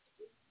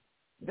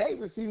 They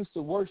refused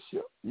to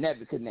worship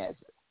Nebuchadnezzar.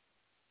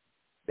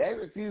 They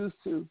refused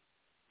to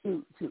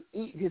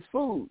eat his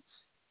foods.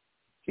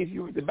 If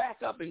you were to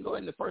back up and go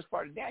in the first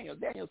part of Daniel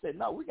said,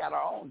 no, we got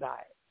our own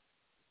diet.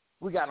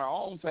 We got our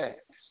own fast.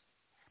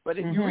 But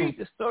if you read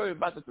the story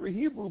about the three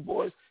Hebrew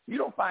boys, you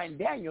don't find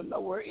Daniel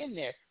nowhere in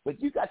there.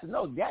 But you got to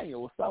know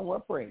Daniel was somewhere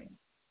praying.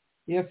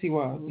 Yes, he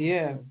was.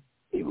 Yeah.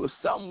 He was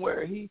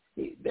somewhere.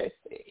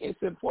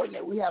 It's important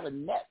that we have a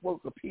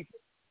network of people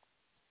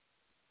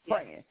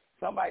praying.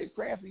 Somebody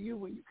praying for you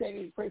when you can't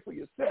even pray for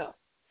yourself.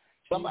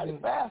 Somebody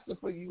fasting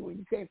for you when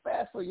you can't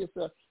fast for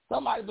yourself.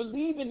 Somebody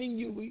believing in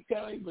you when you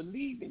can't even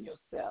believe in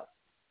yourself.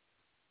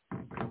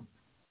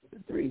 The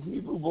three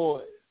Hebrew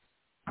boys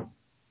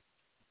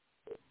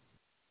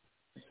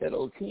said,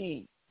 "O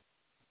King,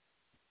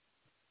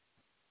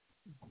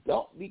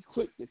 don't be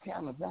quick to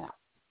count us out.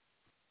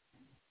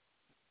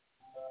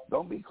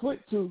 Don't be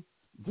quick to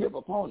give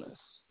upon us."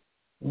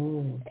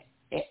 And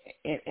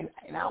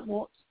I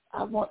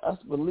want us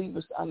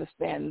believers to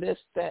understand this,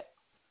 that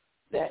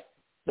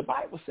the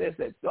Bible says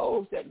that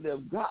those that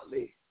live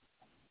godly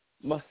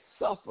must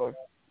suffer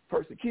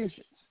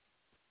persecutions.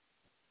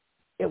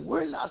 if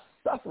we're not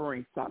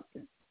suffering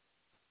something,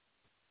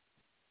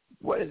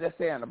 what is that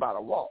saying about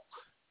a walk?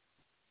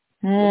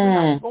 If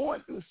we're not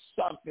going through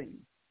something,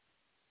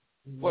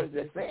 what is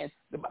that saying?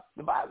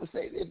 The Bible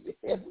says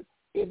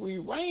if we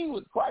reign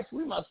with Christ,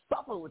 we must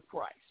suffer with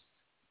Christ.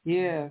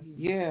 Yeah,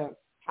 yeah.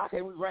 How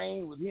can we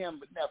reign with him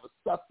but never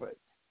suffer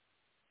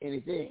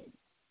anything?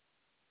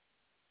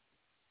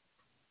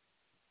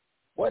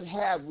 What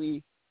have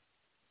we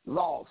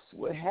lost?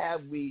 What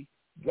have we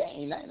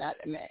gained?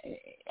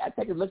 I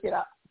take a look at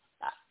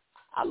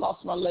I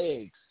lost my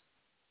legs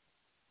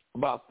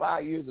about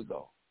 5 years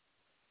ago.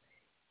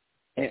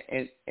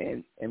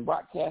 And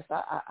broadcast,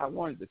 I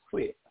wanted to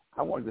quit.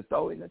 I wanted to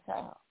throw in the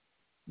towel.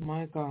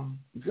 My God.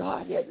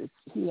 God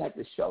he had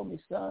to show me,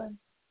 son,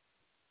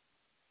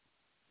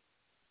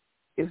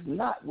 it's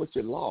not what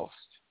you lost,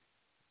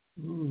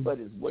 but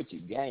it's what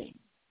you gained.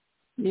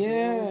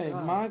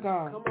 Yeah, my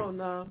God. Come on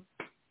now.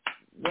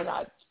 When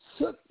I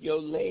took your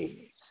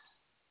legs,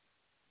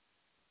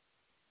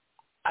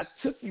 I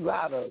took you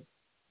out of,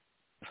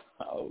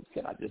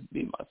 can I just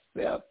be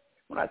myself?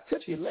 When I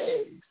took your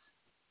legs,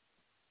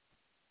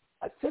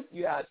 I took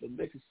you out of the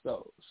liquor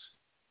stores.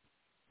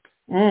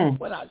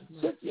 When I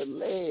took your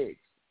legs,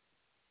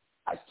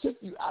 I took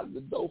you out of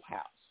the dope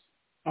house.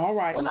 All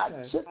right. When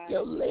I took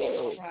your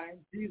legs,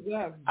 Jesus.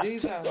 I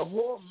took the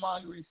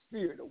whoremongering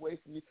spirit away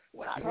from you.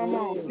 When I Come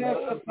on,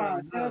 testify.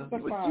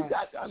 But you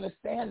got to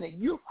understand that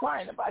you're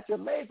crying about your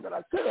legs, but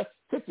I could have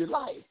took your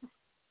life.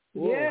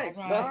 Yes,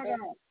 my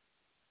God.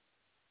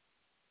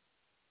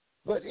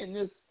 But in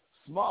this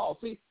small,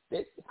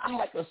 I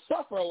had to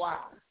suffer a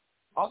while.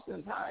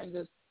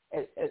 Oftentimes,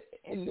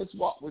 in this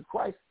walk with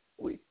Christ,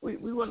 we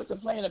want to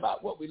complain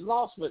about what we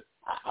lost, but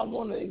I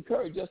want to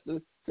encourage us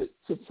to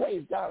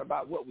praise God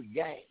about what we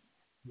gained.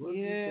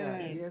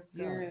 Yes.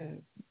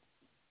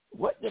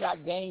 What did I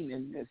gain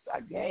in this?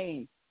 I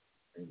gained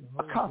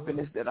a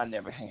confidence that I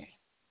never had.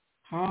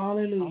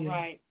 Hallelujah. All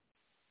right.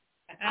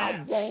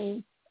 I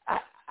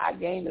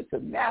gained a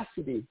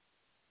tenacity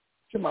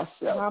to myself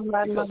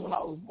because when I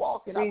was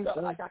walking, I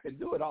felt like I could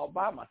do it all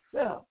by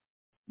myself.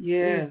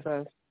 Yes.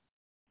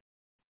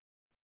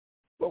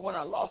 But when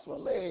I lost my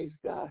legs,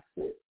 God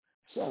said,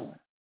 son,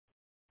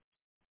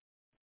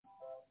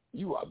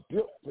 you are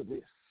built for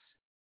this.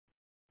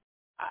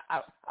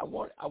 I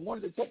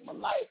wanted to take my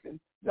life, and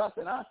God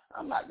said,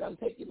 I'm not going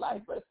to take your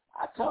life, but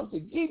I come to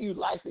give you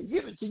life and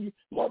give it to you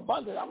more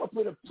abundant. I'm going to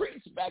put a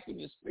preach back in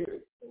your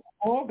spirit.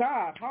 Oh,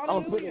 God.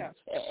 Hallelujah.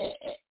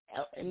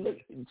 And look,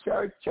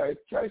 church.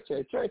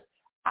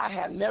 I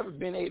have never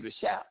been able to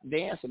shout,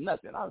 dance, or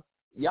nothing.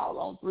 Y'all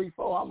on 3-4,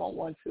 I'm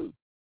on 1-2.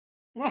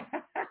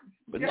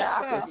 But yes,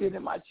 now sir. I can sit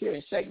in my chair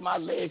and shake my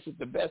legs with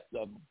the best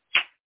of them.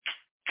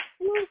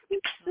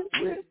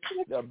 With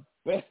the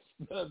best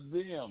of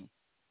them.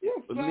 Yes,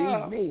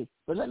 believe me.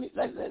 But let me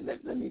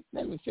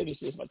finish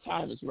this. My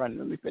time is running.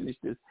 Let me finish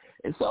this.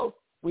 And so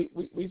we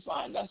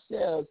find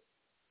ourselves,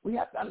 we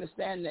have to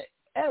understand that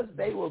as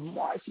they were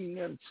marching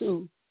them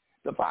to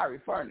the fiery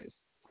furnace.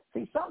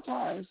 See,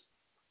 sometimes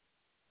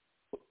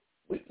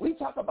we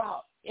talk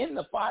about in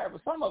the fire,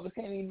 but some of us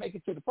can't even make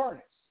it to the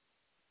furnace.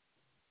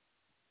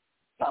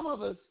 Some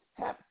of us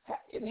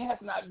it has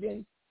not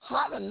been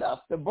hot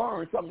enough to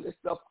burn some of this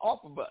stuff off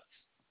of us.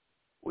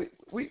 We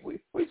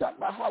talk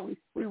about how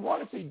we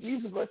want to see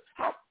Jesus, but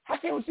how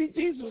can we see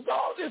Jesus with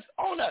all this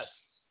on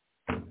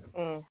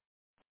us?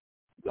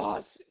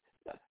 God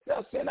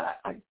said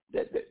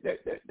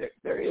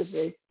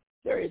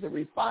there is a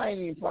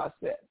refining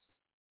process.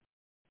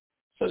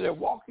 So they're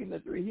walking the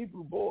 3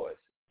 Hebrew boys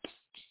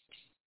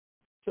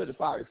to the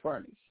fiery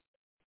furnace.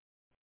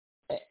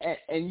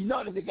 And you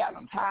notice they got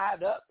them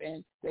tied up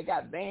and they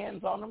got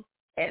bands on them.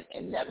 And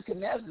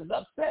Nebuchadnezzar is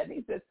upset. And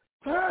he says,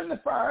 turn the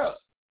fire up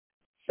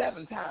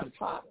 7 times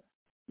hotter.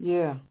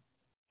 Yeah.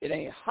 It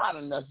ain't hot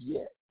enough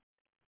yet.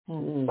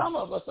 Mm-hmm. Some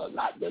of us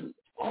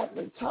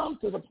haven't come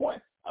to the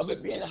point of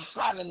it being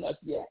hot enough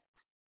yet.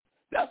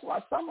 That's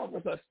why some of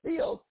us are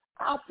still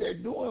out there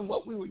doing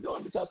what we were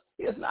doing because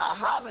it's not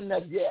hot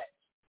enough yet.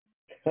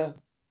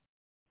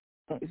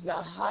 It's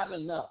not hot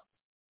enough.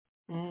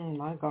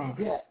 My God.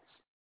 Yet.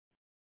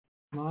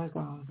 My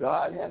God.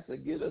 God has to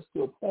get us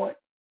to a point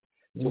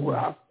to where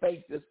our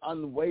faith is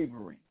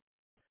unwavering,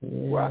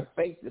 where our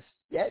faith is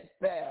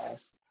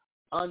steadfast,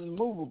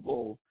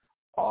 unmovable,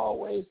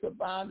 always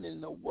abounding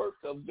in the work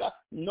of God,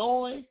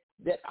 knowing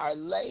that our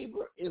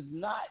labor is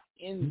not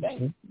in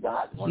vain.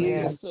 God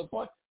wants us to a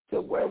point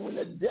to where when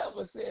the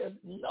devil says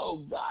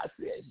no, God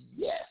says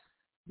yes.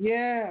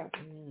 Yeah.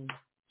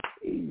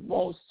 He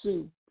wants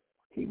to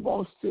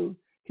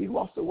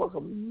work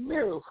a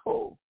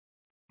miracle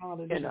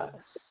in us.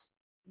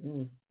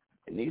 And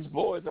these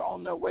boys are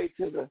on their way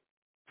to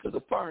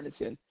the furnace,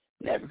 and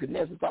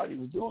Nebuchadnezzar thought he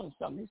was doing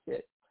something. He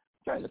said,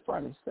 turn the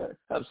furnace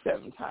up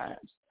 7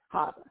 times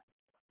hotter.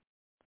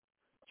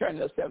 Turn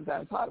it up 7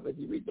 times hotter. But if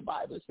you read the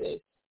Bible, it says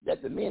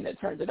that the men that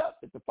turned it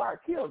up, that the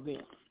fire killed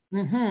them.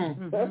 And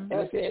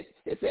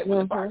it said when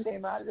the fire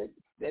came out,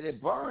 that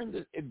it burned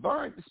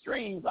the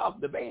strings off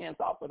the bands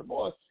off of the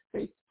boys,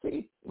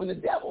 See, when the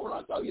devil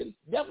don't throw you,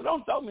 the devil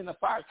don't throw me in the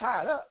fire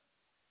tied up.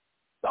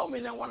 Throw me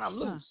in there when I'm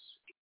loose.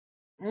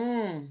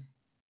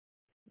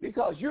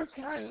 Because you're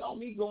counting on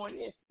me going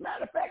in.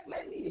 Matter of fact,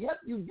 let me help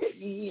you get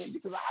me in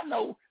because I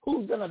know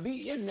who's going to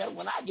be in there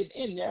when I get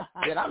in there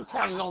that I'm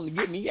counting on to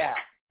get me out.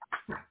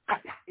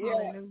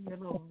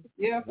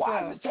 Yes,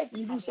 why is it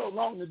taking you so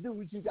long to do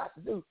what you got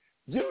to do?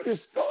 Judas,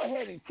 go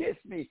ahead and kiss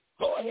me.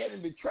 Go ahead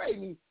and betray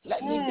me.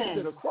 Let me get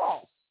to the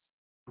cross.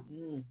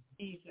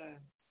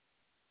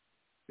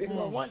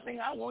 Because one thing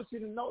I want you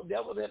to know,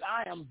 devil, that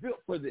I am built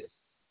for this.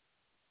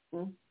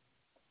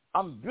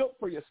 I'm built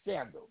for your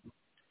scandal.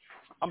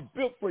 I'm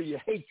built for your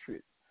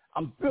hatred.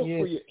 I'm built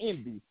for your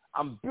envy.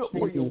 I'm built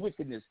for your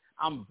wickedness.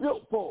 I'm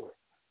built for it.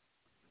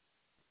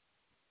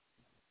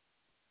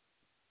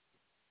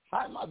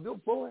 How am I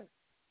built for it?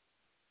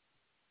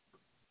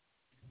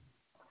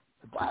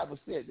 The Bible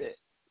said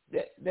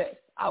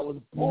that I was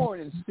born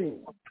in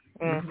sin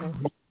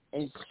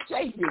and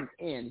shapen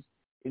in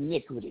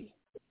iniquity.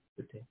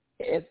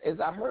 As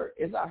I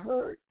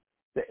heard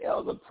the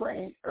elder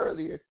praying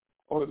earlier,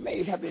 or it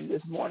may have been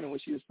this morning when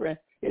she was praying,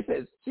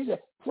 she said,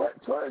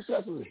 purge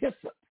us with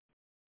hyssop,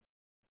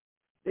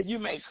 that you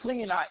may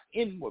clean our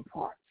inward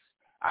parts.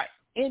 Our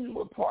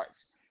inward parts.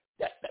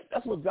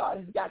 That's what God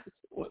has got.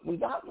 When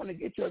God want to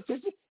get your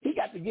attention, he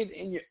got to get it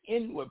in your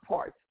inward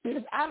part. See,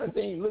 this outer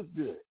thing looks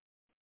good.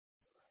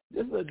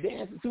 This little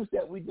dance and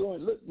two-step we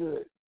doing look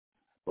good.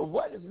 But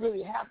what is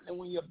really happening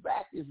when your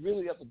back is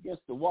really up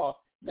against the wall?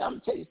 Now, I'm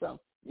going to tell you something.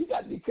 You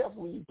got to be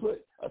careful when you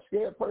put a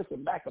scared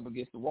person back up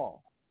against the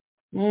wall.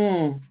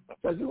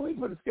 Because when you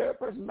put a scared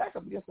person back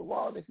up against the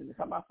wall, they can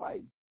come out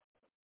fighting.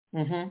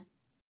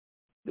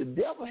 The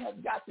devil has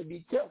got to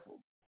be careful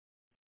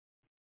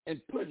in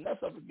putting us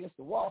up against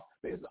the wall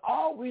because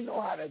all we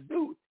know how to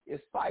do is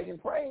fight and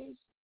praise.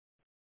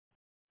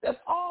 That's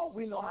all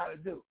we know how to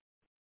do.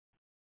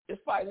 Is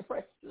fight and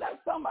pray. Let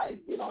somebody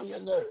get on your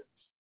nerves.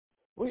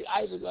 We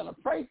either going to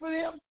pray for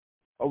them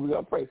or we're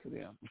going to pray for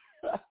them.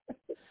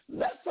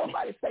 Let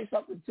somebody say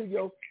something to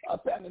your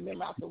family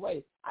member out the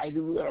way.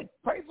 Either we're going to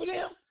pray for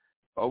them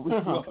or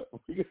we're going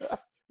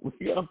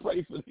to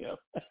pray for them.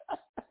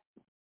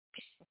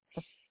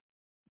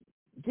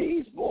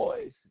 These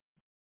boys,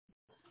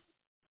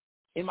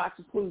 in my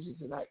conclusion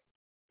tonight,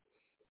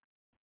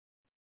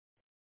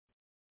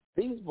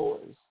 these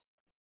boys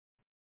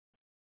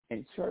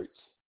in church,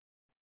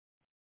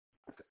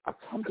 I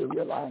come to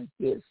realize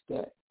this,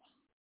 that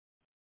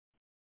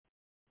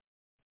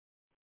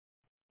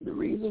the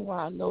reason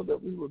why I know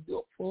that we were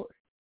built for it,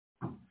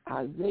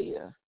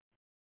 Isaiah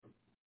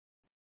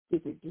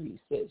 53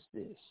 says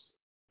this.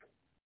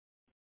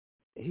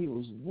 He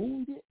was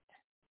wounded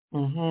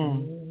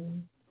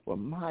for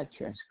my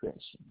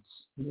transgressions.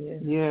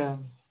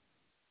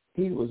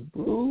 He was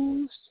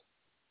bruised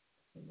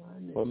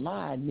for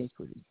my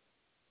iniquity.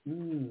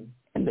 And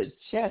the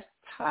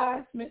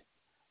chastisement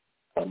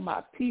of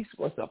my peace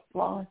was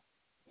upon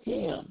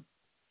him.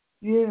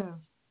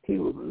 He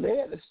was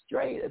led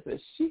astray as a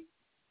sheep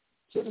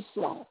to the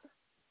slaughter.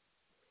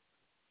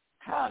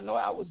 How I know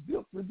I was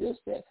built for this,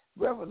 that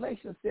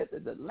Revelation said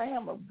that the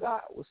Lamb of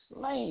God was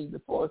slain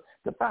before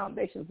the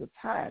foundations of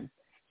time.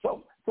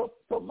 So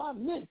my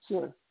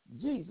mentor,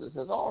 Jesus,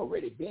 has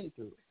already been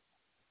through it.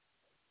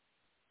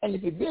 And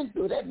if you've been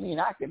through it, that means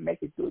I can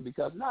make it through it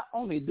because not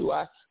only do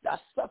I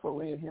suffer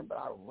with him, but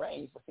I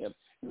reign for him.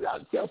 You got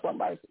to tell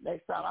somebody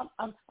next time,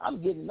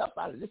 I'm getting up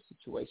out of this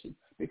situation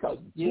because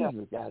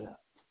Jesus got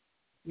up.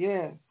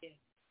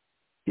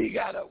 He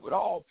got up with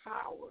all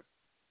power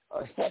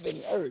of heaven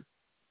and earth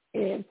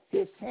in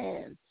his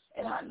hands.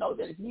 And I know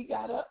that if he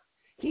got up,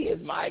 he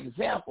is my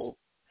example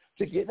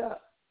to get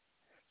up.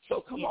 So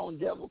come on,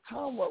 devil,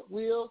 come what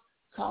will,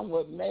 come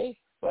what may,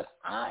 but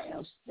I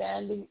am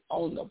standing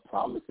on the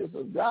promises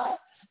of God.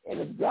 And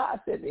if God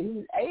said that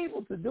he's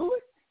able to do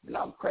it, then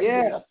I'm crazy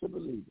enough to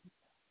believe it.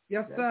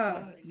 Yes,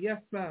 sir.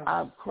 Yes, sir.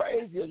 I'm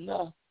crazy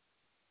enough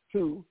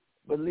to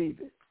believe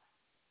it.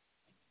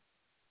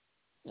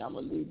 And I'm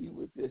going to leave you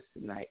with this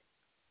tonight.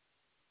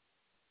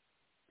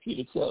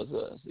 Peter tells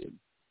us,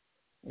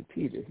 in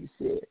Peter, he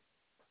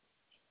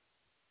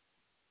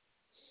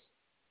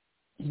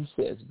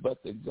says,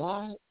 but the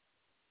God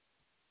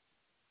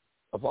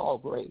of all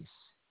grace,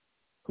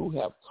 who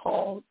have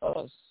called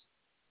us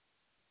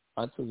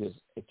unto his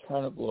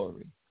eternal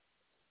glory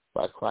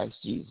by Christ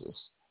Jesus,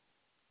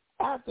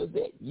 after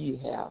that ye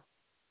have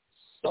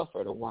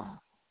suffered a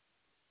while,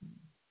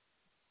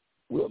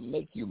 will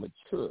make you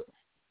mature,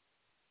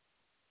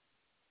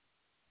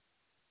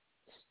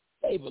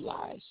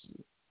 stabilize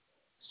you,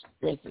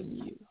 strengthen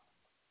you,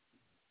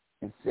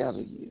 and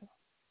settle you.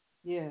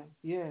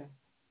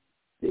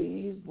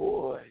 These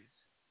boys,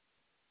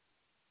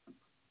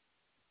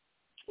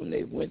 when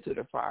they went to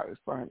the fiery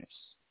furnace,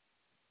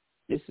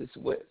 this is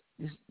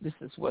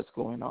what's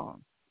going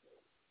on.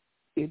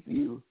 If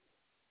you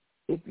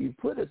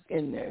put us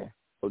in there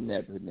for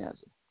Nebuchadnezzar,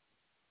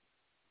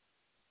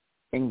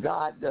 and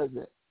God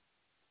doesn't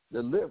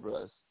deliver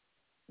us,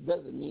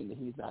 doesn't mean that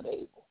he's not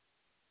able.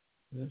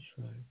 That's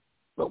right.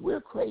 But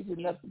we're crazy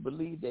enough to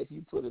believe that if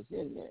you put us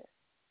in there,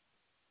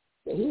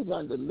 that he's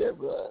going to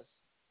deliver us.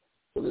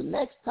 So the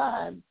next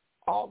time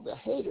all the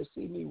haters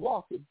see me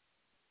walking,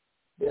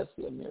 they'll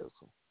see a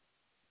miracle.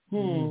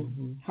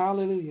 Mm-hmm.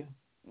 Hallelujah.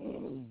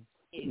 Mm-hmm.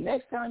 The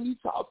next time you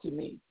talk to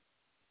me,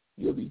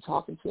 you'll be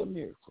talking to a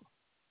miracle.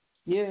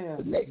 Yeah.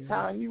 The next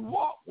time you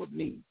walk with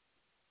me,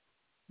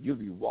 you'll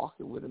be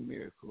walking with a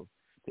miracle.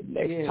 The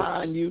next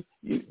time you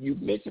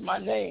mention my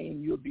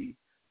name, you'll be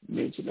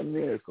mentioning a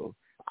miracle.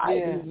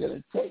 Either he's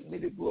going to take me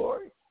to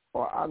glory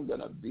or I'm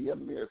going to be a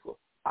miracle.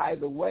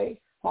 Either way,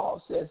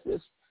 Paul says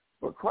this,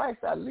 for Christ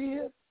I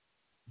live,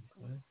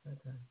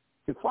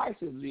 to Christ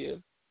is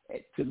live,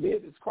 and to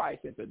live is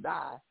Christ, and to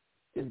die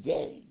is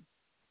gain.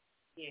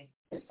 Yeah.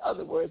 In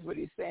other words, what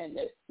he's saying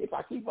that if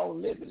I keep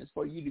on living, it's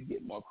for you to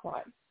get more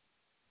Christ.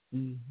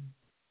 Mm-hmm.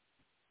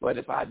 But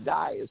if I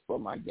die, it's for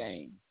my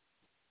gain.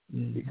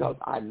 Mm-hmm. Because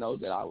I know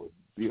that I was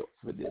built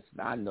for this,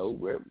 and I know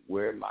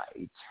where my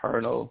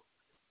eternal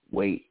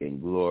weight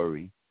and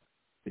glory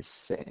is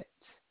set.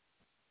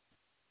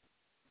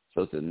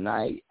 So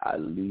tonight, I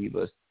leave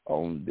us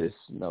on this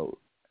note.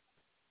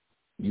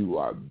 You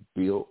are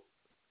built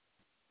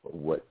for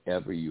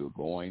whatever you're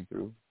going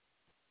through.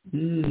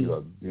 You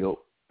are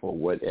built for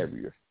whatever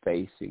you're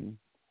facing.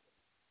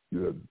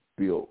 You are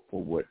built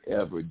for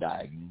whatever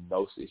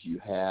diagnosis you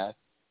have.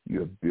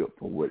 You are built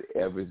for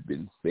whatever's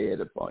been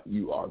said upon.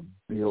 You are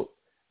built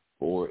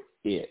for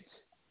it.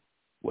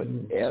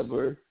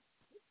 Whatever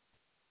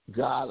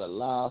God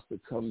allows to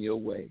come your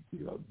way,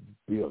 you are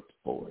built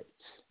for it.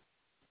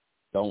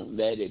 Don't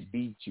let it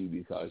beat you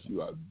because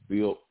you are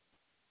built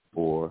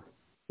for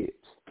it.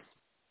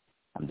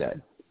 I'm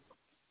done.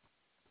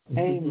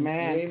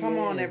 Amen. Come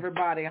on,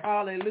 everybody.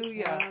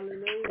 Hallelujah.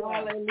 Hallelujah.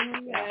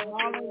 Hallelujah.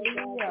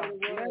 Hallelujah.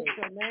 Bless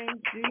your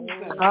name,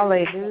 Jesus.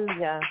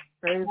 Hallelujah.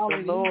 Praise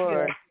the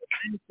Lord.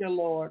 Thank you,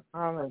 Lord.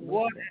 Hallelujah.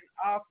 What an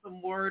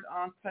awesome word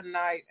on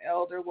tonight,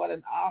 Elder. What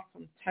an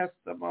awesome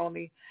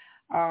testimony.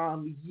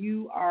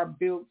 You are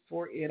built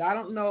for it. I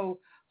don't know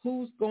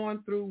who's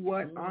going through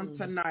what on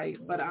tonight,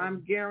 but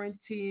I'm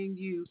guaranteeing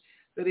you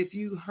that if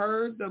you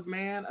heard the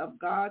man of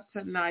God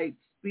tonight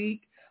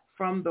speak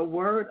from the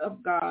word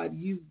of God,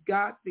 you've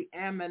got the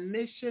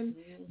ammunition,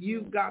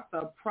 you've got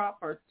the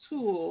proper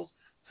tools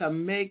to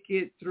make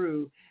it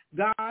through.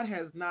 God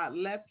has not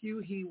left you.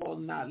 He will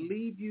not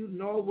leave you,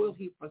 nor will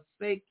he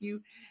forsake you.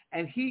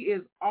 And he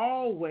is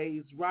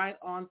always right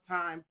on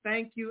time.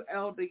 Thank you,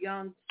 Elder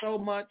Young, so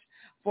much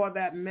for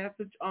that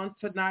message on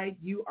tonight.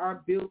 You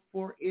are built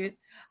for it.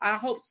 I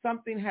hope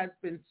something has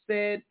been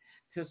said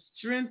to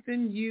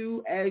strengthen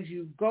you as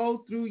you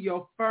go through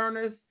your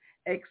furnace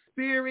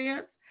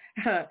experience.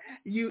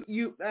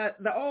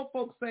 The old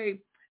folks say,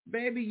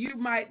 baby, you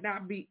might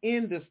not be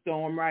in the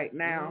storm right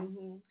now.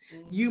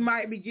 You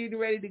might be getting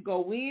ready to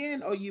go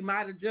in, or you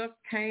might have just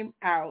came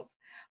out.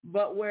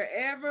 But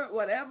whatever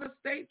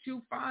state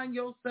you find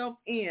yourself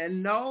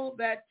in, know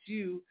that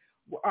you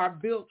are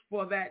built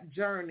for that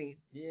journey,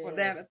 for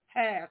that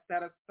task,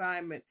 that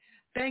assignment.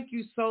 Thank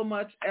you so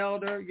much,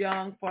 Elder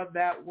Young, for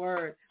that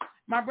word.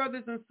 My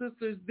brothers and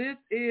sisters, this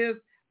is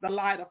the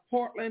Light of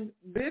Portland.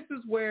 This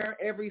is where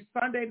every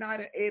Sunday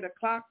night at 8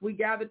 o'clock we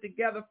gather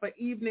together for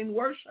evening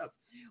worship.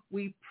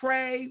 We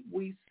pray,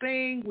 we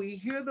sing, we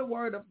hear the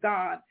word of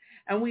God,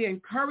 and we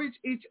encourage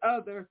each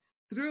other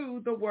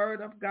through the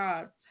word of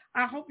God.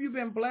 I hope you've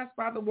been blessed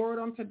by the word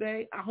on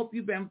today. I hope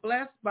you've been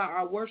blessed by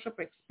our worship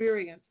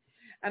experience.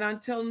 And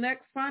until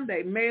next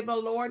Sunday, may the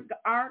Lord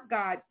our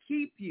God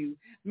keep you.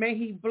 May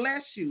he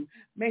bless you.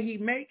 May he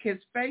make his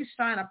face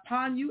shine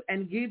upon you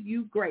and give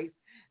you grace.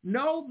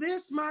 Know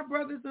this, my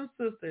brothers and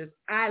sisters,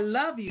 I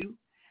love you,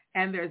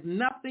 and there's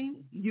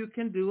nothing you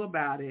can do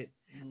about it.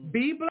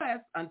 Be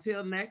blessed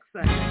until next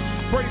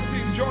Sunday. Praise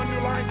team, join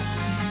your life.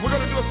 We're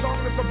going to do a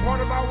song that's a part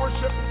of our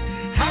worship.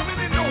 How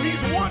many know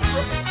he's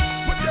wonderful?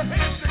 Put your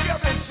hands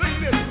together and sing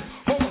this.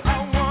 Oh,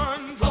 how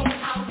wonderful. Oh,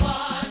 how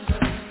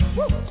wonderful.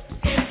 Woo.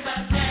 Is the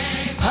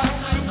name. How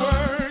we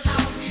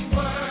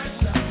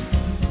worship.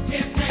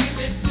 His name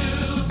is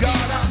due.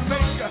 God, I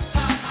thank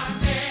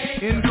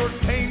you. In your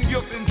pain,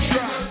 guilt, and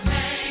strife.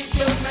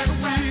 So that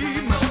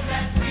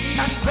we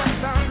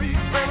accept our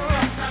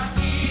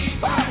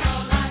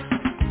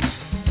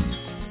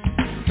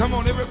Come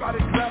on, everybody,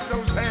 clap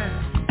those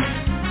hands.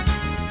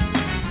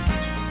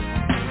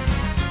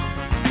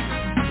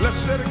 Let's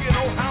say it again.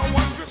 Oh, how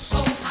wondrous.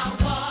 Oh, how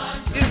wondrous.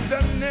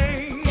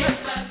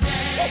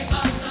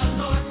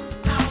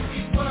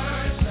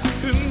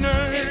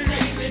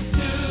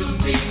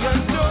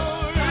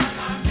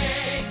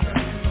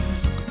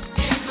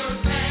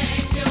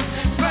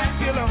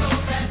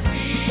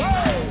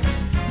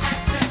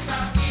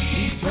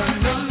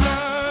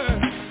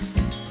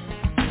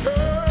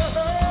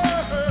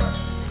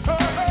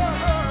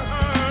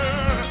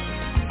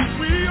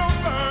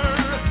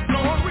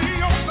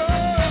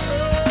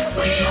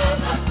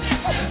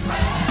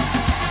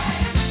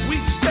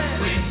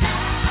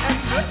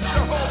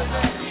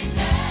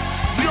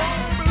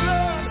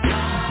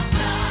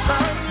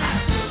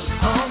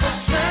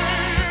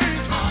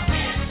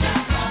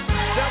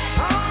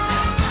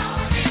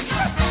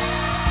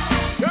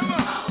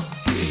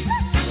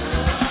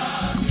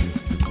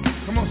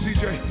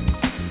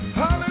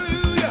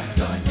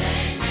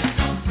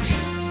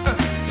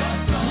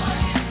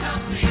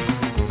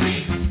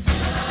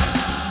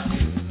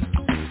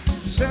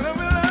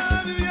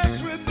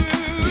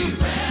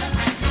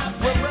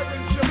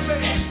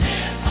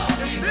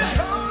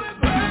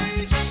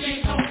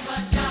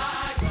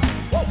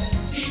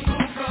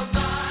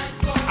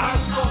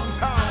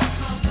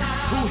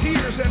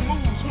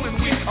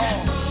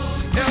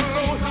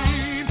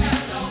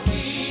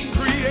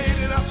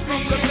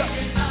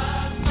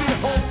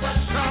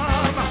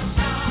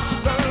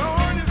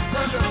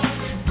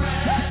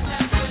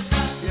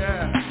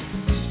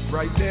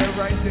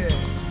 dead.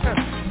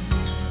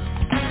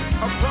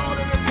 I'm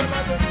calling it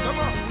like this. Come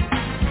on.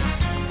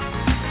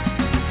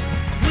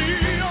 We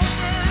are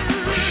made.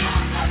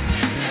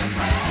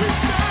 We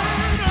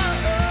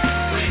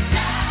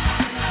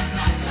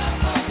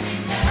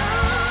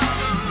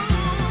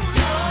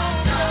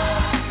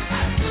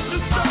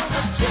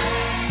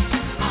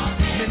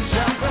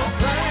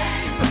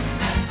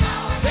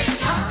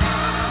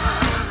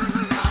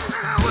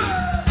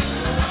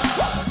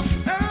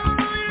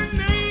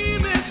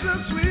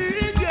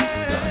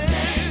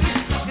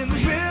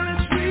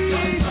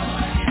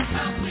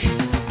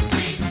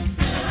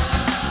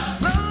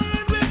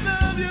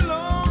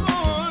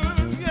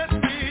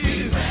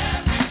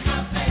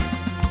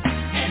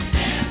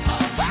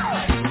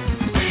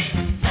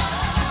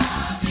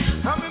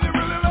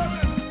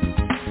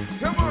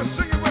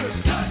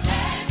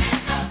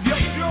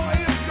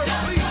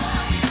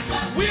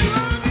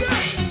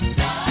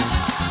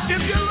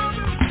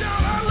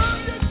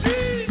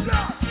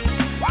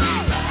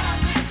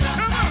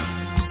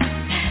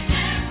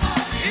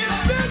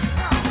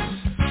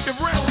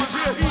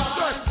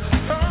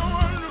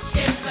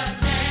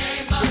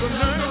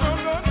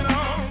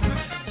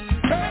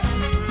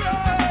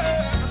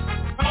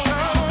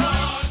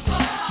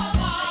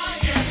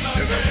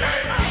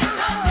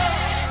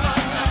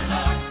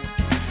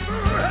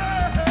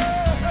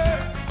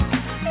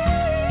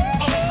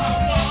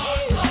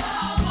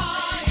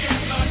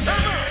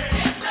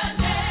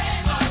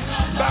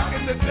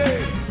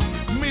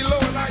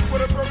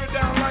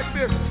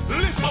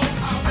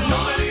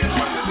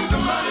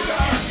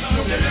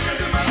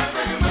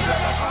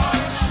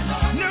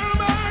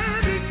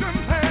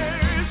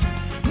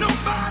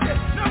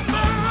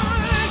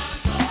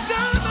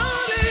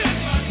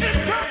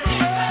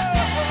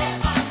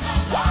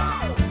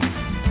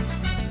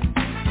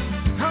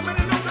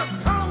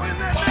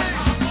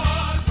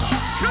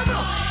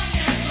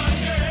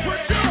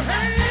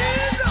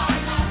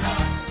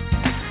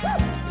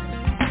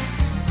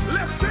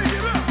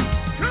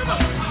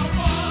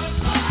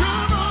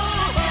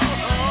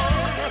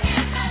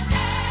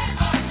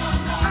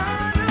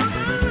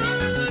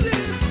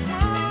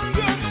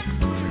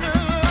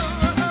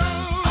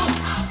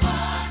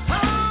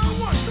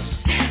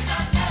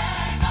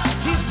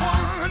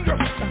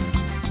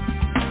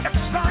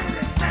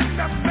excited and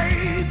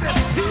amazing.